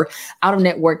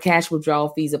 Out-of-network cash withdrawal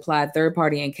fees apply.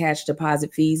 Third-party and cash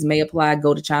deposit fees may apply.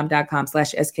 Go to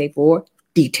chime.com/SK for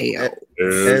details.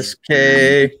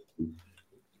 SK.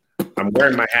 I'm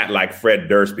wearing my hat like Fred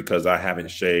Durst because I haven't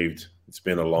shaved. It's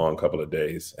been a long couple of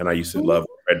days. And I used to love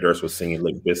Fred Durst was singing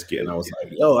Limp Bizkit. And I was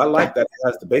like, yo, I like that. It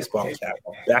has the baseball cap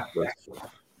backwards.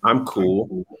 I'm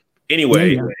cool.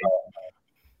 Anyway,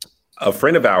 a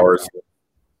friend of ours,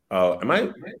 am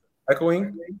I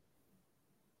echoing?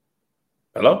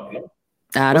 Hello?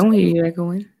 I don't hear you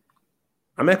echoing.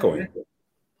 I'm echoing.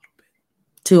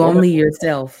 To only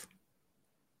yourself.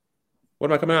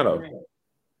 What am I coming out of?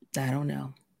 I don't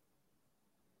know.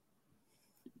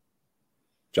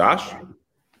 Josh?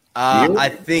 I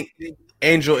think,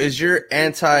 Angel, is your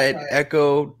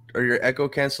anti-echo or your echo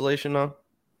cancellation on?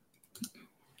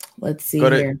 Let's see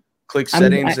here. Click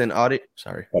settings and audio.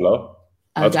 Sorry. Hello?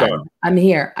 I'm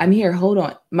here. Hold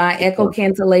on. My echo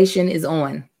cancellation is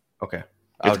on. Okay.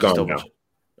 It's gone now.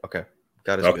 Okay.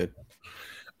 That is good.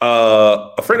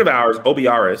 A friend of ours,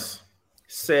 Obiaris,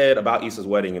 said about Issa's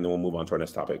wedding, and then we'll move on to our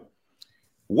next topic.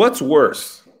 What's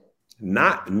worse,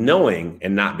 not knowing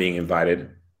and not being invited,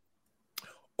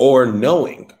 or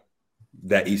knowing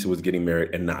that Issa was getting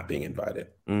married and not being invited?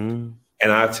 And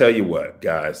I'll tell you what,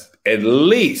 guys, at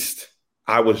least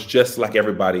I was just like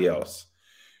everybody else.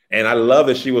 And I love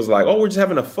that she was like, oh, we're just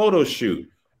having a photo shoot.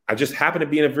 I just happened to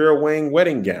be in a Vera Wang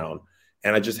wedding gown.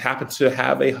 And I just happened to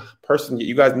have a person that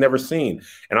you guys never seen.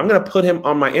 And I'm going to put him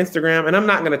on my Instagram, and I'm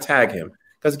not going to tag him.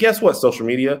 Because guess what, social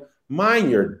media? Mind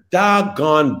your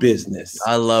doggone business.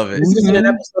 I love it. This isn't an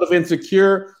episode of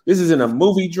Insecure. This isn't a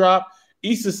movie drop.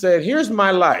 Issa said, here's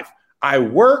my life. I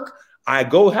work. I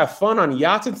go have fun on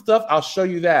yachts and stuff. I'll show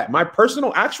you that. My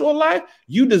personal, actual life,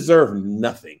 you deserve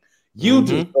nothing. You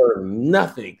deserve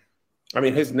nothing. I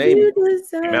mean, his name,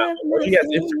 whether he has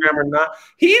Instagram or not,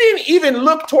 he didn't even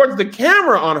look towards the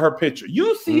camera on her picture.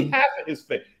 You see half of his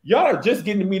face. Y'all are just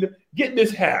getting me to get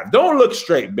this half. Don't look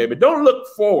straight, baby. Don't look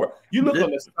forward. You look on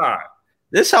the side.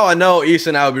 This is how I know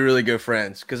Issa and I would be really good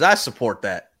friends, because I support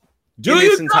that. Do in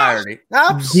you, its entirety.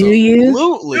 Josh?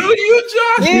 Absolutely. Do you,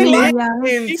 Josh?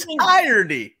 In its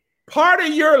entirety. Part of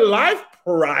your life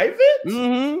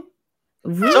private?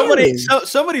 Really?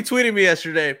 Somebody tweeted me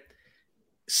yesterday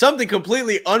something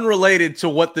completely unrelated to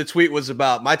what the tweet was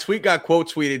about. My tweet got quote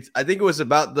tweeted. I think it was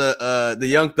about the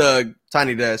Young Thug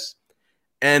Tiny Desk.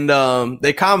 And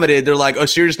they commented, they're like, oh,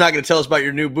 so you're just not going to tell us about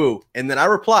your new boo? And then I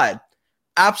replied,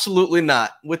 absolutely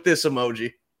not, with this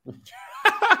emoji.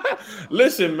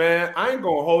 Listen, man, I ain't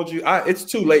going to hold you. It's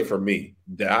too late for me.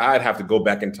 I'd have to go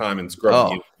back in time and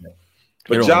scrub you.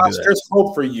 But Josh, there's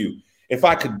hope for you. If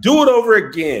I could do it over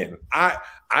again,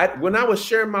 when I was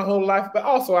sharing my whole life, but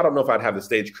also I don't know if I'd have the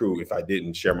stage crew if I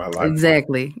didn't share my life.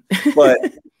 Exactly. But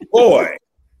boy,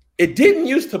 it didn't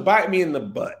used to bite me in the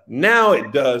butt. Now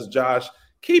it does, Josh.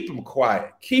 Keep them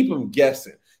quiet. Keep them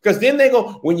guessing. Because then they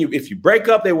go, if you break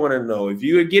up, they want to know. If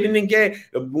you're getting engaged,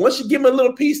 once you give them a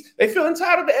little piece, they feel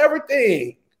entitled to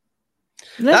everything.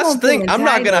 That's the thing. I'm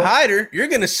not going to hide her. You're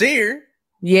going to see her.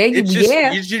 Yeah, you're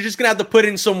just gonna have to put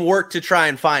in some work to try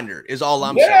and find her. Is all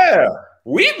I'm saying. Yeah,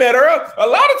 we met her a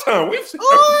lot of time. We've seen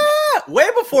her way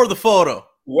before the photo.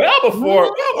 Well before.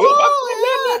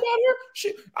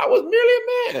 I was merely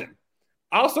a man.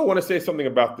 I also want to say something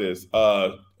about this.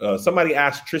 Somebody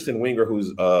asked Tristan Winger, who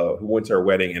went to her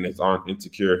wedding and is on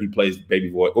Insecure. He plays baby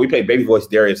voice. Well, he played baby voice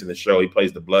Darius in the show. He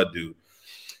plays the blood dude.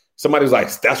 Somebody was like,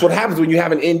 "That's what happens when you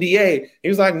have an NDA." He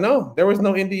was like, "No, there was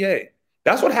no NDA.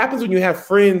 That's what happens when you have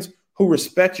friends who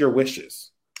respect your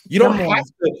wishes. You don't have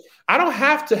to. I don't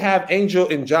have to have Angel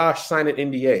and Josh sign an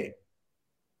NDA."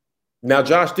 Now,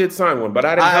 Josh did sign one, but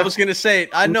I didn't. I was going to say,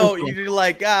 I know you're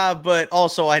like, but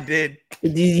also I did.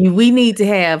 We need to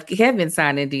have Kevin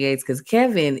sign NDAs because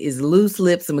Kevin is Loose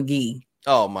Lips McGee.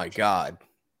 Oh, my God.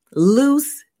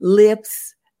 Loose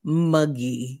Lips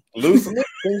McGee. Loose lips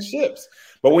and ships.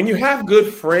 But when you have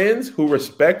good friends who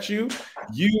respect you,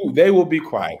 they will be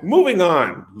quiet. Moving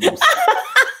on. I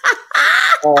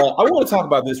want to talk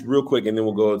about this real quick, and then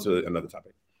we'll go to another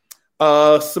topic.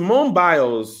 Simone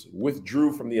Biles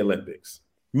withdrew from the Olympics.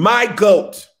 My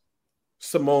GOAT,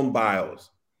 Simone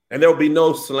Biles. And there will be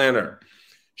no slander.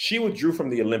 She withdrew from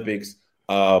the Olympics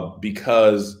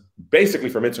because basically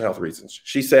for mental health reasons.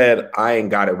 She said, I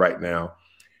ain't got it right now.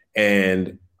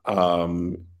 And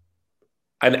an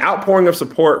outpouring of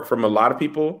support from a lot of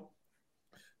people.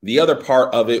 The other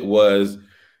part of it was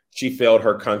she failed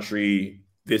her country,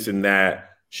 this and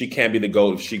that. She can't be the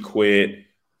GOAT if she quit.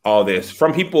 All this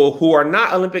from people who are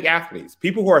not Olympic athletes,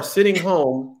 people who are sitting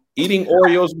home eating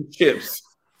Oreos and chips,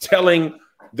 telling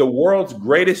the world's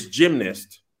greatest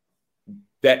gymnast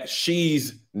that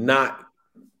she's not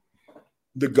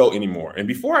the GOAT anymore. And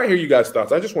before I hear you guys'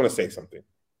 thoughts, I just want to say something.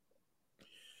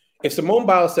 If Simone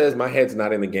Biles says my head's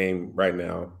not in the game right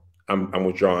now, I'm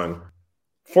withdrawing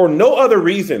for no other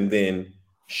reason than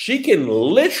she can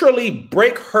literally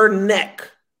break her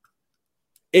neck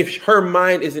if her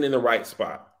mind isn't in the right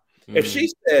spot. If she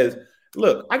says,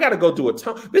 look, I got to go do a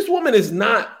ton. This woman is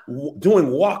not doing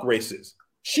walk races.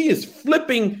 She is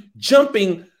flipping,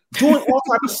 jumping, doing all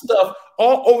type of stuff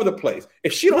all over the place.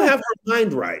 If she don't have her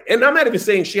mind right, and I'm not even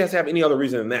saying she has to have any other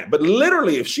reason than that, but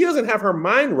literally, if she doesn't have her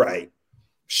mind right,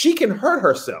 she can hurt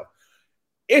herself.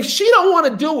 If she don't want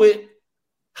to do it,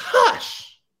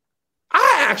 hush.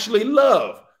 I actually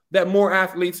love that more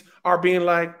athletes are being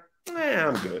like,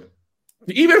 I'm good.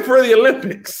 Even for the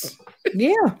Olympics.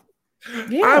 Yeah.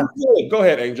 I'm good. Go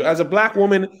ahead, Angel. As a Black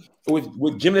woman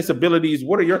with gymnast abilities,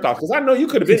 what are your thoughts? Because I know you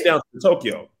could have been down to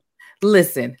Tokyo.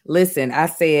 Listen. I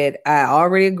said I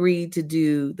already agreed to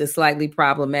do the slightly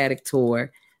problematic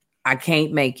tour. I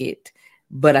can't make it,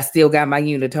 but I still got my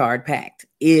unitard packed.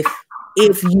 If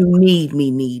you need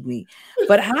me.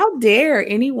 But how dare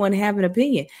anyone have an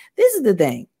opinion? This is the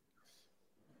thing.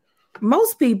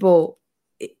 Most people,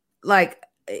 like,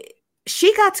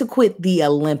 she got to quit the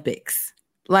Olympics.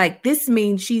 Like, this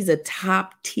means she's a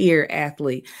top tier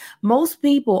athlete. Most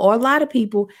people, or a lot of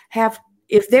people, have,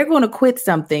 if they're going to quit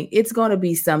something, it's going to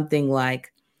be something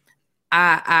like,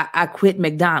 I quit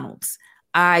McDonald's.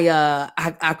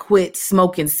 I quit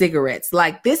smoking cigarettes.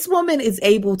 Like, this woman is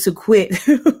able to quit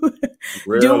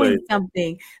doing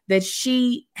something that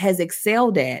she has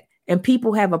excelled at, and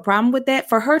people have a problem with that.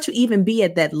 For her to even be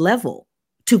at that level,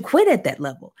 to quit at that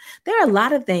level, there are a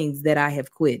lot of things that I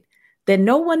have quit that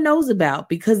no one knows about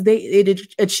because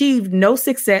it achieved no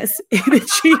success. It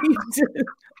achieved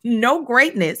no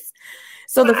greatness.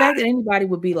 So the fact that anybody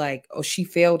would be like, oh, she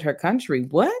failed her country.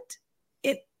 What?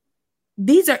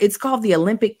 It's called the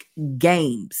Olympic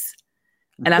Games.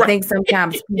 And I think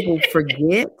sometimes people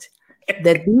forget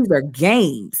that these are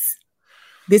games.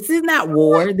 This is not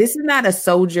war. This is not a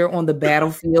soldier on the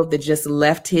battlefield that just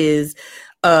left his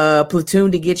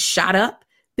platoon to get shot up.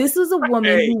 This is a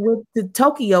woman who went to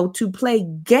Tokyo to play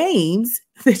games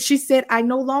that she said, I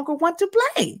no longer want to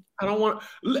play. I don't want.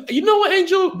 You know what,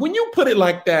 Angel? When you put it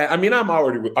like that, I mean, I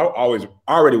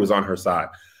already was on her side.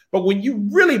 But when you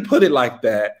really put it like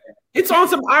that, it's on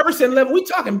some Iverson level. We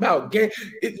talking about game.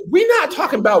 We're not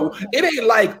talking about. It ain't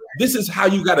like this is how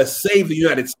you got to save the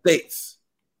United States.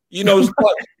 You know,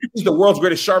 he's the world's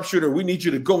greatest sharpshooter. We need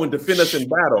you to go and defend us in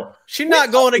battle. She's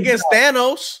not going against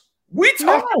Thanos. We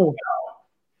talking about.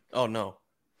 Oh, no.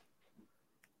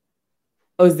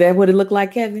 Oh, is that what it looked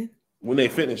like, Kevin? When they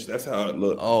finished, that's how it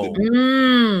looked. Oh.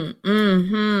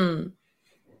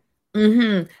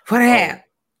 What happened?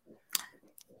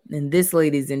 And this,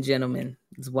 ladies and gentlemen,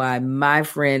 is why my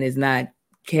friend is not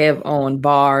Kev on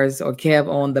bars or Kev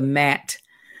on the mat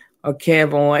or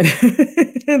Kev on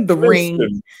the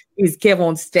ring. He's Kev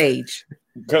on stage.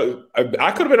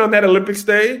 I could have been on that Olympic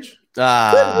stage.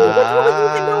 What would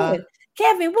you been doing?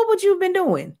 Kevin, what would you have been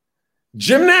doing?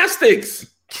 Gymnastics.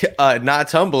 Not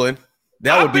tumbling.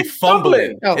 That would be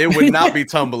fumbling. Oh. It would not be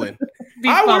tumbling.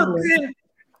 I would have been.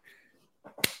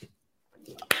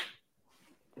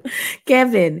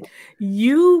 Kevin,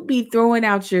 you be throwing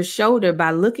out your shoulder by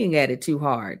looking at it too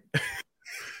hard.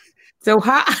 So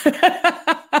how?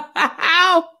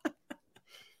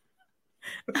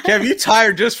 Kev, you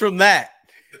tired just from that?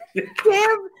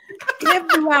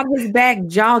 Kev threw out his back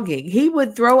jogging. He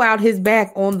would throw out his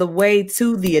back on the way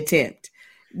to the attempt.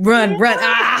 Run.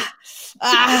 Y'all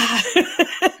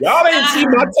ain't see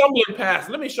my tumbling pass.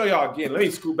 Let me show y'all again. Let me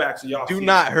scoot back so y'all do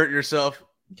not hurt yourself.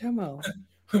 Come on.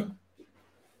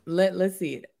 Let's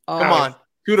see it. Come on.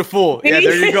 To the full. Yeah,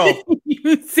 there you go.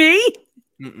 You see?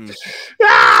 See?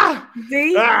 I'm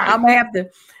gonna have to.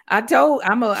 I told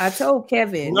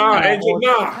Kevin. Nah, Angel,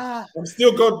 nah. I'm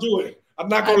still gonna do it. I'm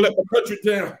not gonna let the country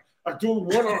down. I do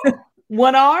one arm.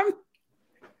 One arm?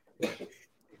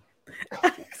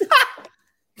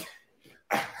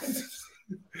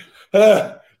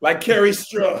 Like Carrie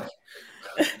Struck.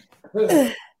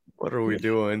 What are we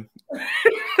doing?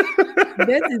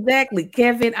 That's exactly,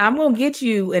 Kevin. I'm gonna get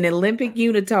you an Olympic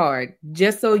unitard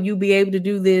just so you be able to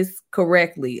do this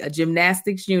correctly. A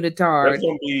gymnastics unitard. There's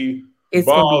gonna be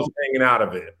balls hanging out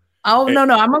of it. Oh no!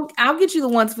 I'll get you the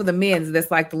ones for the men's.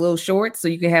 That's like the little shorts, so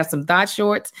you can have some thought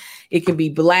shorts. It can be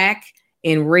black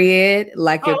and red,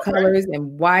 like your colors,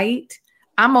 and white.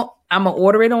 I'm gonna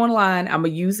order it online. I'm gonna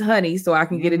use Honey so I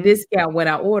can get a discount when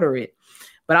I order it.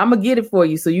 But I'm gonna get it for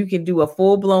you so you can do a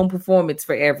full-blown performance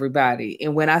for everybody.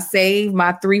 And when I save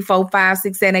my $3, $4, $5,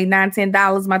 $6, $7, $8, $9,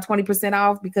 $10, my 20%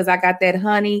 off because I got that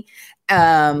Honey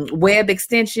web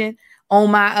extension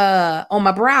on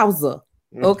my browser.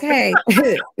 Okay.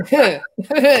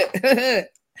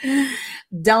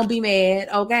 Don't be mad.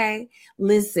 Okay.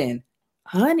 Listen,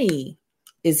 Honey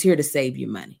is here to save you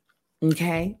money.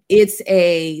 Okay. It's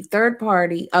a third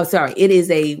party. Oh, sorry. It is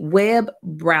a web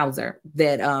browser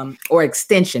that,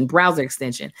 browser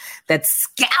extension that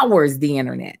scours the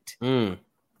internet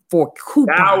for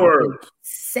coupon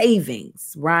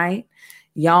savings, right?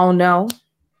 Y'all know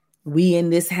we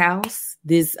in this house,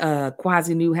 this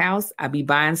quasi new house, I be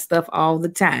buying stuff all the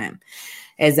time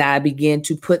as I begin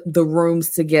to put the rooms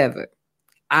together.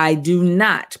 I do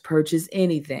not purchase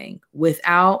anything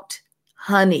without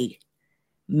Honey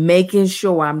making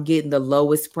sure I'm getting the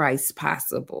lowest price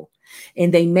possible.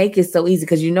 And they make it so easy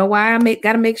because you know why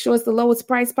gotta make sure it's the lowest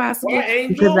price possible?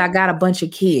 Because I got a bunch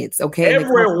of kids, okay?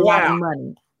 Everywhere, wow.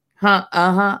 Money.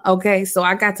 Okay, so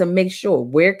I got to make sure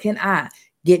where can I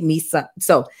get me some.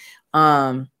 So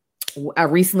I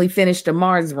recently finished a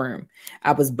Mars room.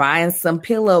 I was buying some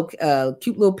cute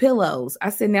little pillows. I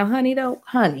said, now, Honey,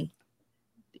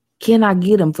 can I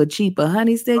get them for cheaper?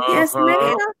 Honey said, yes,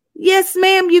 ma'am. Yes,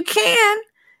 ma'am, you can.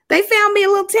 They found me a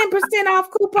little 10% off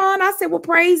coupon. I said, well,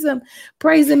 praise them.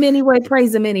 Praise them anyway.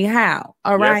 Praise them anyhow.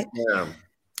 All right. Yes, ma'am.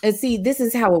 And see, this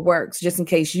is how it works, just in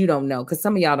case you don't know, because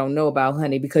some of y'all don't know about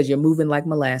Honey because you're moving like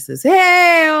molasses.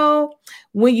 Hell,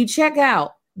 when you check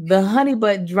out, the Honey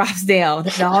button drops down,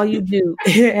 and all you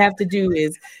have to do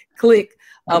is click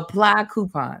apply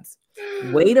coupons.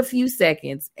 Wait a few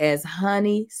seconds as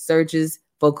Honey searches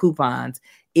for coupons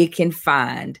it can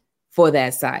find for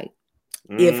that site.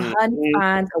 If Honey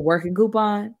finds a working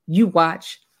coupon, you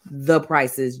watch the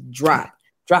prices drop.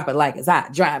 Drop it like it's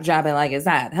hot. Drop it like it's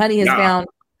hot. Honey has found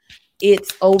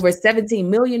it's over 17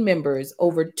 million members,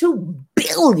 over $2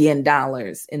 billion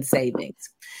in savings.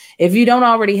 If you don't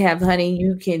already have Honey,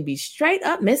 you can be straight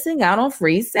up missing out on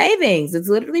free savings. It's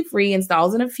literally free,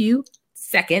 installs in a few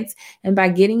seconds. And by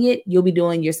getting it, you'll be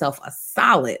doing yourself a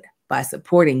solid by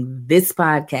supporting this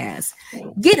podcast.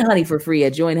 Get Honey for free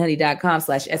at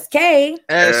joinhoney.com/SK. SK.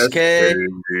 That's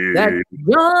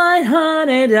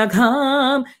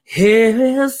joinhoney.com.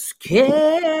 SK.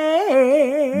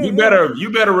 You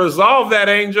better resolve that,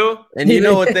 Angel. And you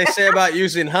know what they say about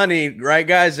using Honey, right,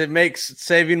 guys? It makes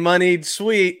saving money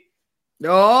sweet.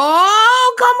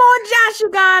 Oh, come on, Josh,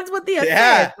 you guys, with the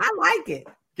assist. I like it.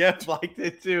 Jeff liked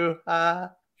it too. I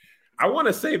want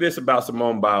to say this about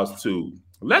Simone Biles too.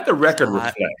 Let the record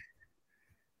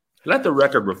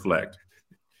reflect.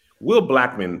 Will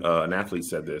Blackman, an athlete,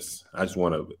 said this. I just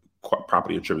want to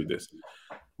properly attribute this.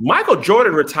 Michael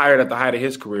Jordan retired at the height of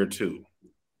his career too.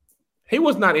 He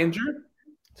was not injured.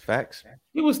 It's facts.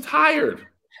 He was tired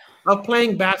of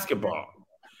playing basketball.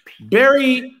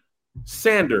 Barry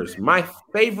Sanders, my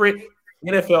favorite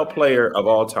NFL player of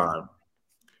all time,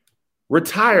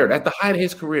 retired at the height of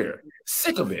his career.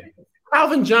 Sick of it.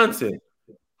 Calvin Johnson,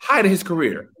 height of his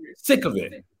career. Sick of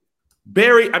it.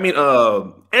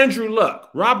 Andrew Luck,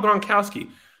 Rob Gronkowski.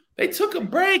 They took a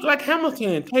break like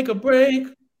Hamilton. Take a break.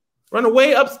 Run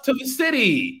away up to the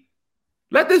city.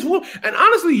 Let this woman. And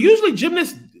honestly, usually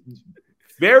gymnasts,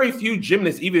 very few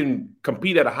gymnasts even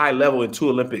compete at a high level in 2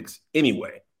 Olympics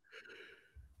anyway.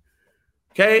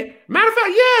 Okay? Matter of fact,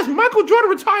 yes, Michael Jordan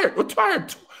retired.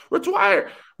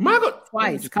 Michael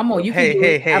twice. Come on, you can do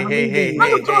it. Hey,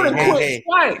 Michael Jordan quit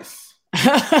twice.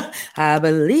 I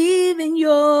believe in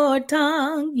your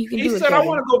tongue. You can do it. He said, I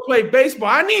want to go play baseball.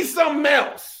 I need something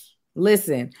else.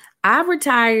 Listen, I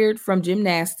retired from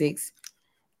gymnastics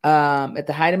at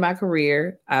the height of my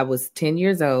career. I was 10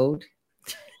 years old.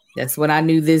 That's when I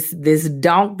knew this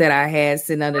donk that I had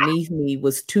sitting underneath me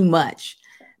was too much.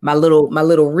 My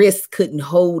little wrist couldn't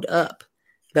hold up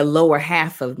the lower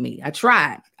half of me. I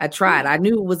tried. I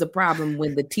knew it was a problem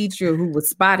when the teacher who was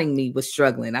spotting me was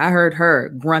struggling. I heard her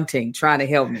grunting, trying to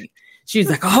help me. She was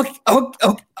like,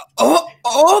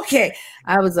 okay.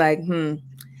 I was like, I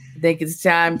think it's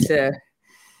time to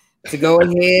go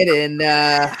ahead and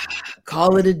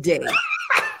call it a day.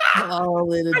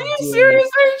 Call it a day. Are you serious,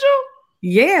 Angel?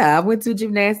 Yeah, I went to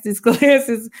gymnastics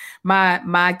classes.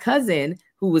 My cousin,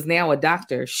 who was now a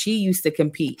doctor, she used to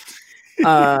compete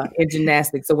in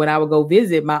gymnastics. So when I would go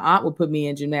visit, my aunt would put me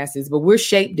in gymnastics, but we're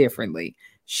shaped differently.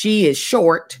 She is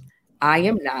short. I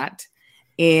am not.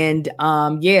 And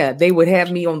they would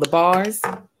have me on the bars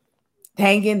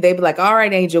hanging. They'd be like, all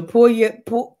right, Angel, pull your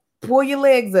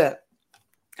legs up.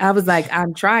 I was like,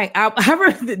 I'm trying. I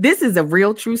remember, this is a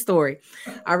real true story.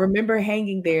 I remember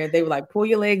hanging there. They were like, pull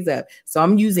your legs up. So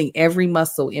I'm using every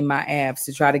muscle in my abs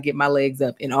to try to get my legs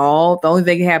up. And the only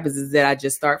thing that happens is that I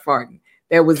just start farting.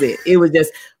 That was it. It was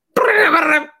just,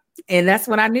 and that's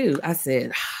when I knew. I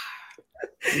said,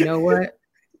 you know what?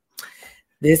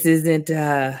 This is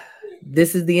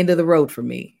the end of the road for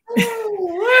me.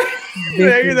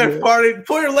 You're there farting.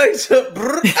 Pull your legs up.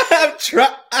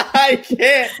 I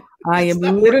can't. I am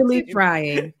literally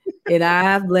trying, and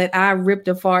I ripped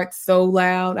a fart so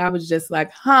loud. I was just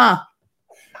like,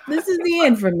 this is the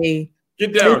end for me.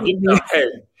 Get down.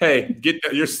 Hey, get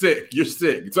down. You're sick.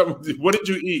 What did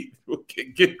you eat?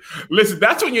 Listen,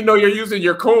 that's when you know you're using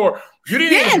your core. You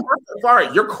didn't even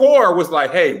fart. Your core was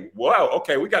like, hey, wow,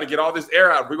 okay, we got to get all this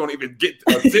air out. We're going to even get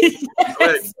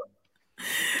legs.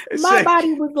 My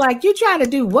body was like, you trying to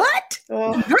do what?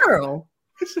 Girl.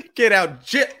 Get out.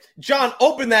 John,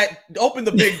 open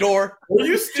the big door. Were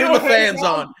you still turn the fans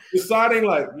on? Deciding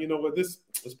like, you know what, this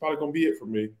is probably gonna be it for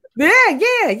me.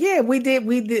 Yeah. We did.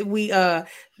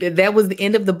 That was the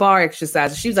end of the bar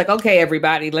exercise. She was like, okay,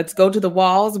 everybody, let's go to the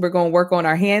walls. We're gonna work on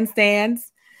our handstands.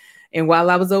 And while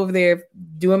I was over there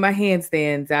doing my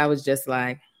handstands, I was just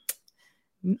like,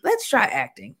 let's try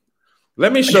acting.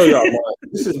 Let me show y'all.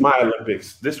 This is my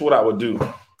Olympics. This is what I would do.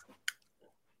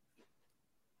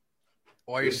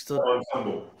 Why are you still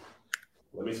ensemble?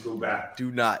 Let me scoot back.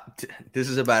 Do not. This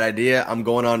is a bad idea. I'm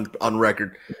going on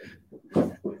record.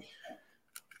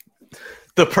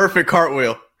 The perfect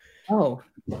cartwheel. Oh.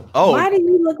 Why do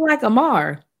you look like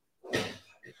Amar?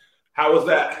 How was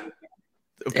that?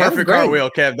 The perfect cartwheel,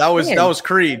 Kev. That was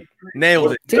Creed.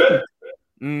 Nailed it.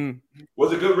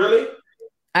 Was it good, really?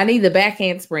 I need the back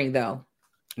handspring though.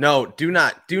 No, do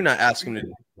not ask him to.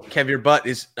 Kev, your butt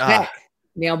is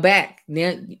Now back.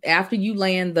 Now after you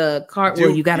land the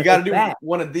cartwheel, you gotta do back.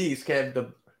 One of these,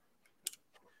 Kev.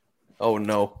 Oh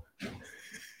no.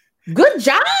 Good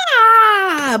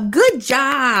job.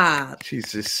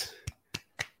 Jesus.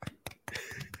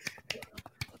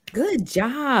 Good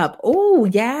job. Oh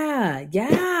yeah.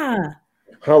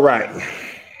 All right.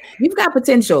 You've got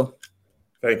potential.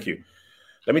 Thank you.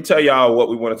 Let me tell y'all what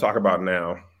we want to talk about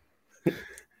now.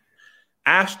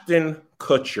 Ashton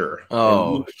Kutcher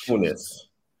and Kunis.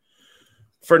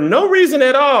 For no reason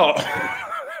at all.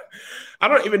 I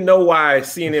don't even know why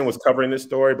CNN was covering this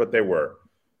story, but they were.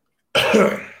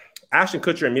 Ashton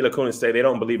Kutcher and Mila Kunis say they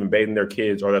don't believe in bathing their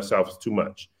kids or themselves too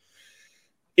much.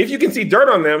 If you can see dirt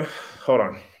on them, hold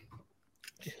on.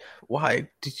 Why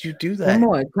did you do that?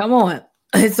 Come on.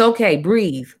 It's okay.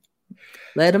 Breathe.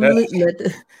 Let them.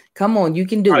 Come on, you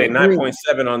can do it.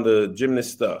 9.7 on the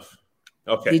gymnast stuff.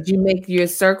 Okay. Did you make your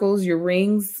circles, your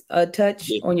rings touch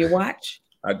on your watch?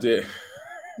 I did.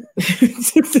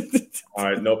 All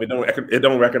right. Nope. It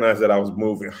don't recognize that I was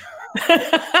moving.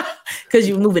 Because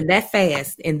you're moving that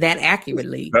fast and that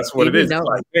accurately. That's what it is. It's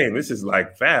like, man, this is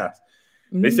like fast.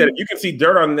 Mm-hmm. They said if you can see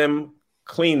dirt on them,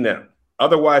 clean them.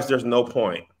 Otherwise, there's no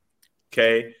point.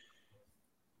 Okay.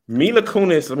 Mila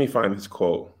Kunis, let me find this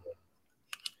quote.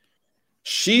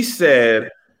 She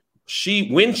said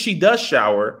when she does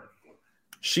shower,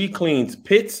 she cleans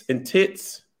pits and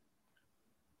tits,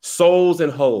 soles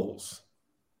and holes.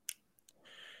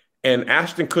 And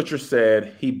Ashton Kutcher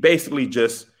said he basically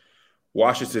just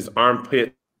washes his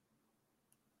armpit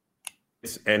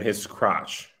and his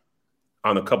crotch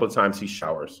on a couple of times he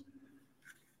showers.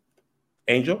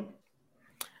 Angel?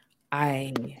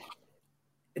 And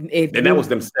that was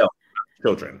themselves,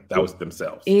 children. That was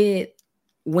themselves.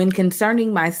 When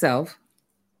concerning myself,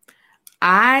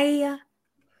 I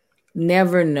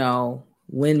never know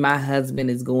when my husband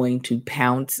is going to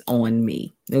pounce on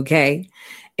me. Okay.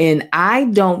 And I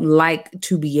don't like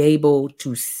to be able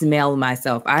to smell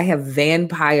myself. I have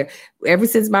ever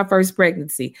since my first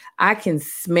pregnancy, I can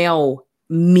smell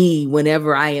me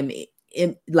whenever I am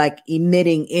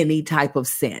emitting any type of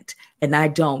scent, and I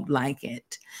don't like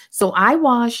it. So I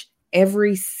wash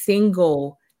every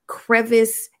single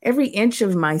crevice, every inch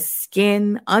of my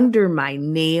skin, under my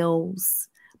nails,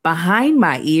 behind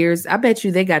my ears. I bet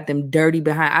you they got them dirty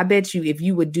behind. I bet you if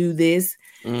you would do this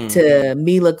to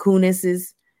Mila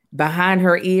Kunis's behind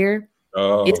her ear,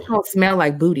 it's gonna smell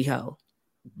like booty hole.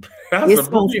 It's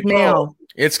gonna smell.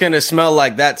 It's gonna smell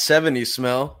like that 70s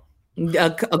smell.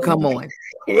 Come on.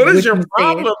 What is your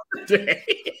problem today?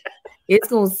 It's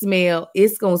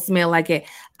gonna smell like it.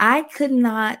 I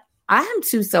am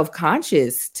too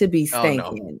self-conscious to be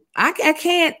stinking. No. I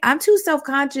can't. I'm too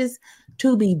self-conscious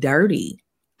to be dirty.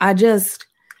 I just,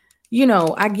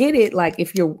 I get it. Like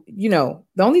if you're, the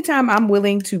only time I'm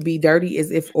willing to be dirty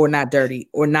or not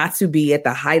to be at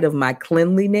the height of my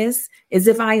cleanliness is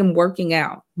if I am working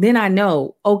out. Then I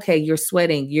know, okay, you're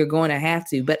sweating, you're going to have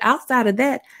to. But outside of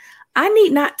that, I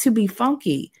need not to be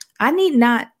funky.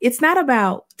 It's not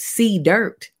about see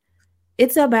dirt.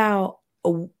 It's about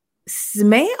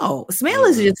smell. Smell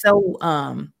is just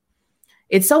so,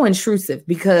 it's so intrusive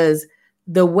because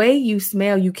the way you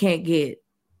smell, you can't get,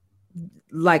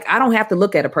 like, I don't have to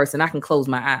look at a person. I can close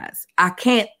my eyes. I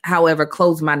can't, however,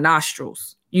 close my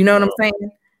nostrils. You know what I'm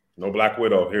saying? No Black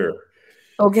Widow here.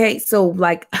 Okay. So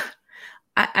like,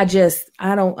 I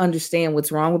don't understand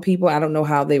what's wrong with people. I don't know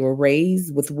how they were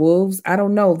raised with wolves. I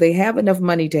don't know. They have enough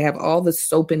money to have all the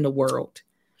soap in the world.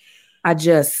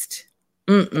 Yeah,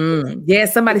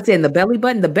 somebody said the belly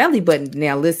button.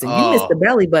 Now listen, you missed the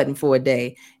belly button for a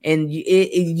day and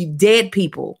you dead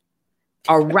people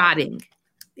are rotting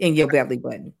in your belly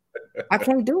button. I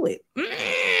can't do it.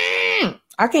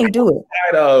 I can't do it.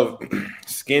 Outside of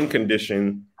skin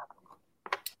condition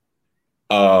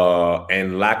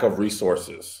and lack of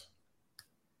resources,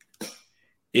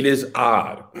 it is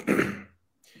odd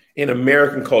in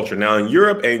American culture. Now in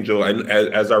Europe, Angel, and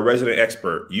as our resident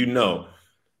expert,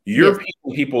 European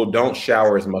people don't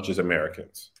shower as much as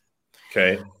Americans.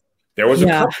 Okay. There was a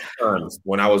couple of times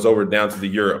when I was over down to the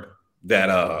Europe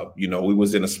that, we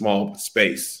was in a small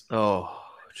space. Oh,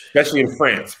 especially in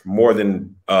France, more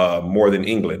than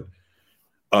England.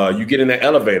 You get in the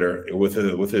elevator with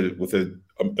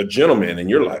a gentleman and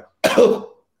you're like,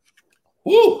 oh,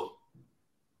 whoo,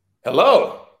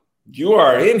 hello, you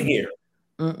are in here.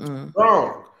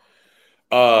 Wrong.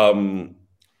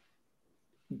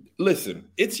 Listen,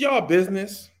 it's y'all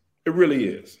business. It really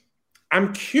is.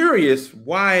 I'm curious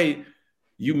why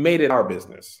you made it our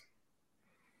business.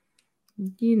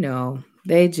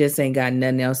 They just ain't got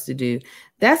nothing else to do.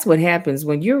 That's what happens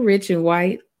when you're rich and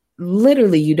white.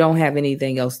 Literally, you don't have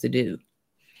anything else to do.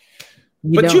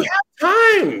 You have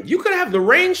time. You could have the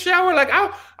rain shower. Like I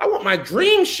want my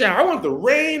dream shower. I want the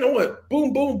rain. I want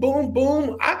boom, boom, boom,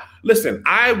 boom.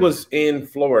 I was in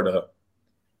Florida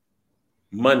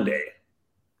Monday.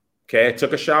 Okay, I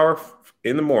took a shower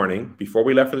in the morning before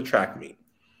we left for the track meet.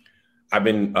 I've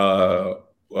been,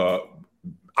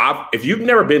 if you've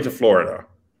never been to Florida,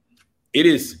 it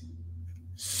is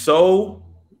so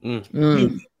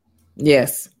humid.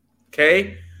 Yes.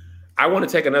 Okay, I want to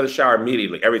take another shower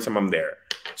immediately every time I'm there.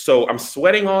 So I'm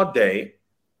sweating all day.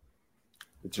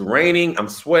 It's raining. I'm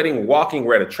sweating, walking.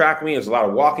 We're at a track meet. There's a lot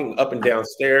of walking up and down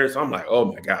stairs. I'm like, oh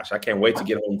my gosh, I can't wait to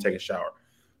get home and take a shower.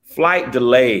 Flight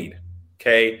delayed.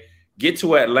 Okay. Get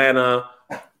to Atlanta,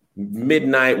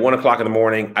 midnight, 1:00 in the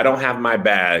morning. I don't have my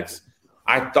bags.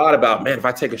 I thought about, man, if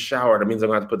I take a shower, that means I'm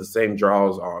going to have to put the same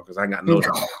drawers on because I got no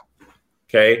drawers.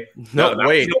 Okay.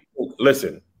 Wait.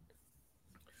 Listen,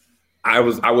 I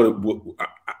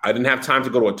didn't have time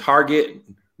to go to a Target.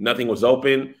 Nothing was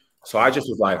open. So I just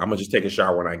was like, I'm going to just take a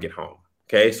shower when I get home.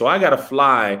 Okay. So I got to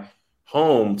fly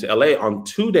home to LA on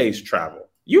 2 days travel.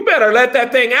 You better let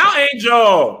that thing out,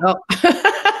 Angel. Oh.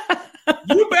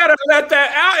 You better let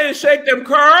that out and shake them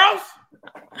curls.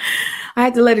 I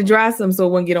had to let it dry some so it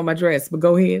wouldn't get on my dress, but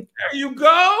go ahead. There you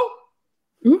go.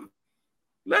 Mm-hmm.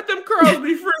 Let them curls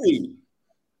be free.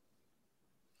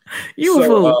 You a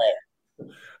fool.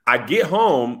 I get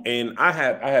home and I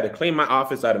had to clean my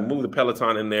office. I had to move the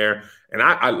Peloton in there, and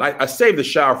I saved the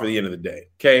shower for the end of the day.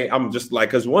 Okay, I'm just like,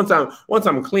 because once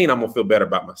I'm clean, I'm gonna feel better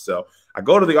about myself. I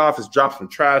go to the office, drop some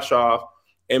trash off,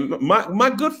 and my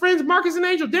good friends Marcus and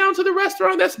Angel down to the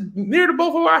restaurant that's near to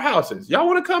both of our houses. Y'all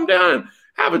want to come down and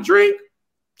have a drink?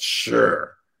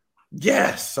 Sure.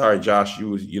 Yes. Sorry, Josh.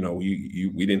 We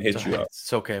didn't hit you up.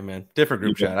 It's okay, man. Different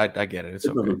group chat. I get it. It's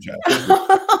okay. Group chat.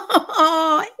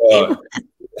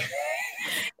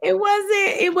 It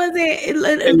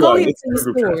wasn't. Go ahead to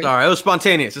the story. Sorry, it was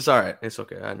spontaneous. It's all right. It's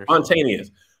okay. I understand.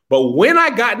 Spontaneous. But when I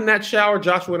got in that shower,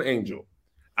 Joshua and Angel,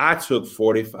 I took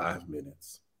 45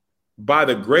 minutes. By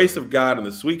the grace of God and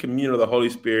the sweet communion of the Holy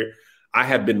Spirit, I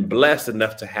have been blessed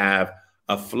enough to have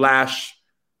a flash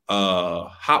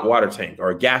hot water tank or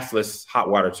a gasless hot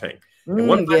water tank. And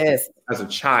one yes. as a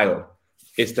child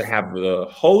is to have the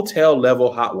hotel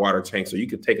level hot water tank so you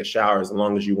could take a shower as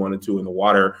long as you wanted to and the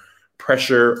water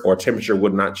pressure or temperature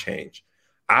would not change.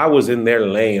 I was in there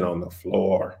laying on the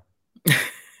floor.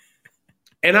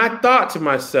 And I thought to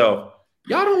myself,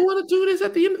 y'all don't want to do this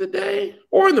at the end of the day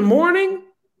or in the morning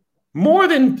more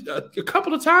than a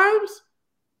couple of times?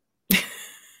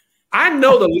 I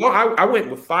know the law. I went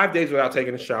with 5 days without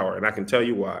taking a shower, and I can tell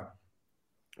you why.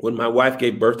 When my wife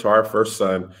gave birth to our first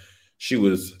son, she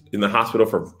was in the hospital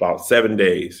for about 7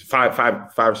 days, five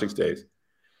or 6 days.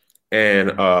 And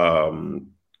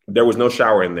there was no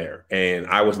shower in there, and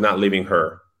I was not leaving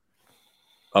her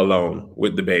alone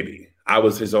with the baby. I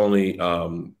was his only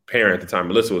parent at the time.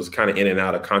 Melissa was kind of in and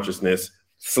out of consciousness,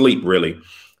 sleep, really.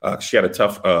 She had a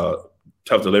tough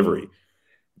delivery.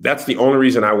 That's the only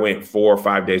reason I went 4 or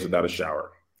 5 days without a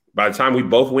shower. By the time we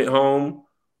both went home,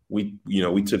 we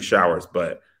took showers.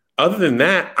 But other than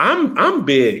that, I'm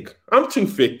big. I'm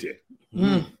 250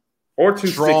 or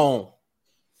 260. Strong.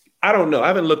 I don't know. I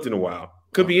haven't looked in a while.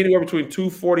 Could be anywhere between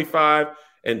 245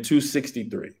 and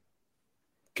 263.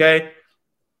 Okay.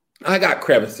 I got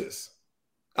crevices.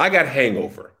 I got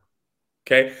hangover.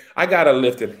 Okay. I got a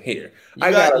lift in here.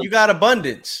 You got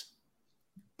abundance.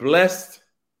 Blessed,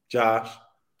 Josh.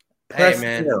 Hey,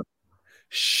 man. Down,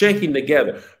 shaking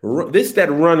together. This that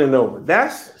running over.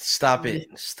 Stop it.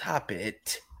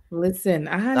 Listen,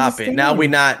 I understand. Stop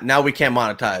it. Now we can't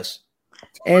monetize.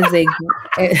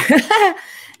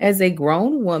 As a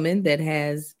grown woman that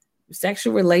has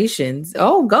sexual relations,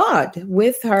 oh God,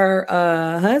 with her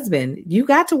husband, you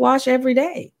got to wash every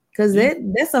day because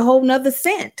that's a whole nother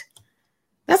scent.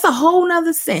 That's a whole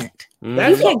nother scent. You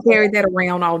can't carry that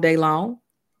around all day long.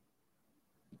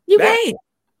 You can't.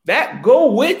 That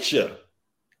go with you.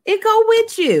 It go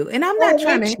with you. And I'm not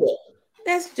trying to.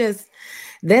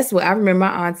 That's what I remember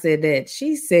my aunt said that.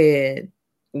 She said,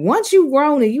 once you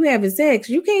grown and you having sex,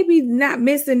 you can't be not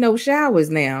missing no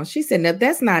showers now. She said, no,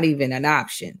 that's not even an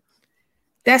option.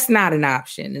 That's not an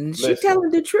option. And she's telling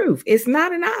the truth. It's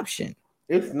not an option.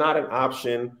 It's not an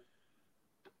option.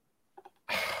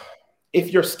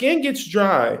 If your skin gets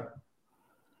dry,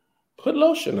 put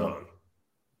lotion on.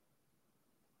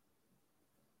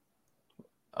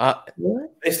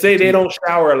 They say they don't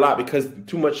shower a lot because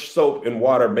too much soap and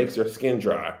water makes their skin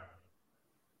dry.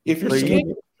 If your skin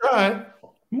gets dry,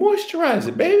 moisturize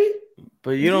it, baby.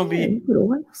 But you don't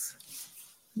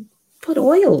Put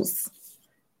oils.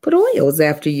 Put oils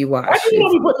after you wash. I didn't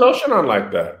want to put lotion on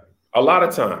like that. A lot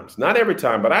of times, not every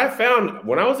time, but I found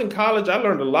when I was in college, I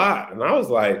learned a lot. And I was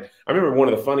like, I remember one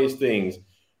of the funniest things.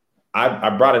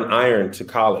 I brought an iron to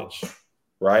college,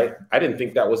 right? I didn't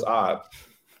think that was odd.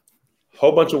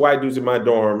 Whole bunch of white dudes in my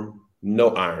dorm, no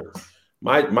irons.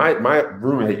 My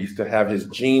roommate used to have his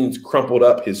jeans crumpled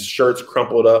up, his shirts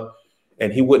crumpled up,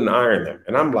 and he wouldn't iron them.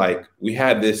 And I'm like, we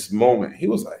had this moment. He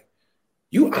was like,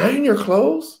 "You iron your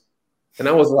clothes?" And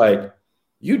I was like,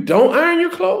 "You don't iron your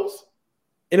clothes?"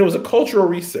 And it was a cultural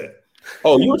reset.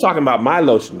 Oh, you were talking about my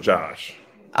lotion, Josh.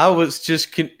 I was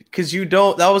just because you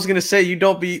don't. I was gonna say you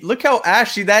don't be. Look how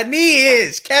ashy that knee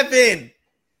is, Kevin.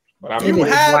 But you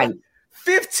have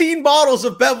 15 bottles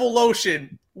of Bevel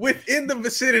lotion within the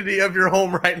vicinity of your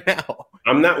home right now.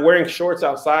 I'm not wearing shorts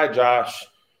outside, Josh.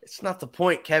 It's not the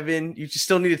point, Kevin. You just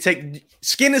still need to take.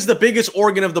 Skin is the biggest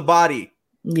organ of the body.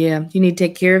 Yeah, you need to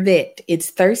take care of it. It's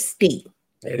thirsty.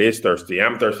 It is thirsty.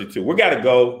 I'm thirsty too. We got to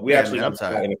go. We actually have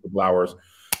in a couple hours.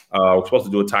 We're supposed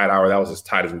to do a tight hour. That was as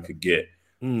tight as we could get.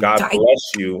 God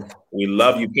bless you. We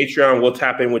love you. Patreon, we'll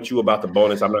tap in with you about the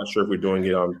bonus. I'm not sure if we're doing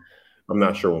it on. I'm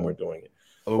not sure when we're doing it.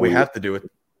 Oh, we have to do it.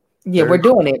 Yeah, we're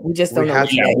doing it. We just don't know.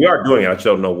 Yeah, we are doing it. I just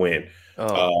don't know when.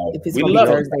 If it's going to be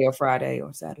Thursday or Friday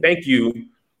or Saturday. Thank you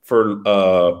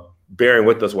for bearing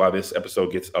with us while this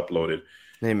episode gets uploaded.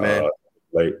 Amen.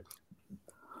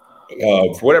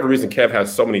 For whatever reason, Kev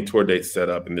has so many tour dates set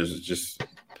up, and there's just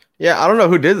I don't know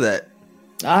who did that.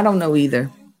 I don't know either.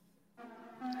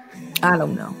 I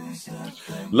don't know.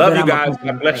 Love you guys.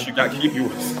 God bless you. God keep you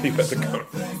sleep at the come.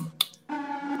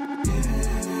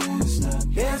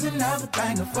 Here's another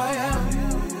banger for you.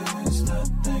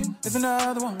 Here's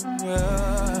another one.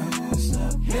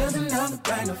 Here's another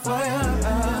banger for you.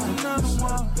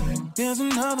 Here's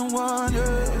another one.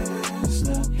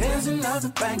 Here's another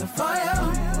banger for you.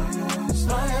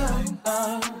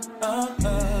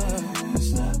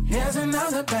 Here's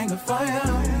another banger for you.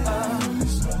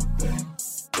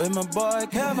 With my boy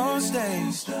Kev on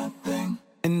stage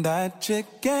and that chick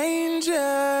Angel.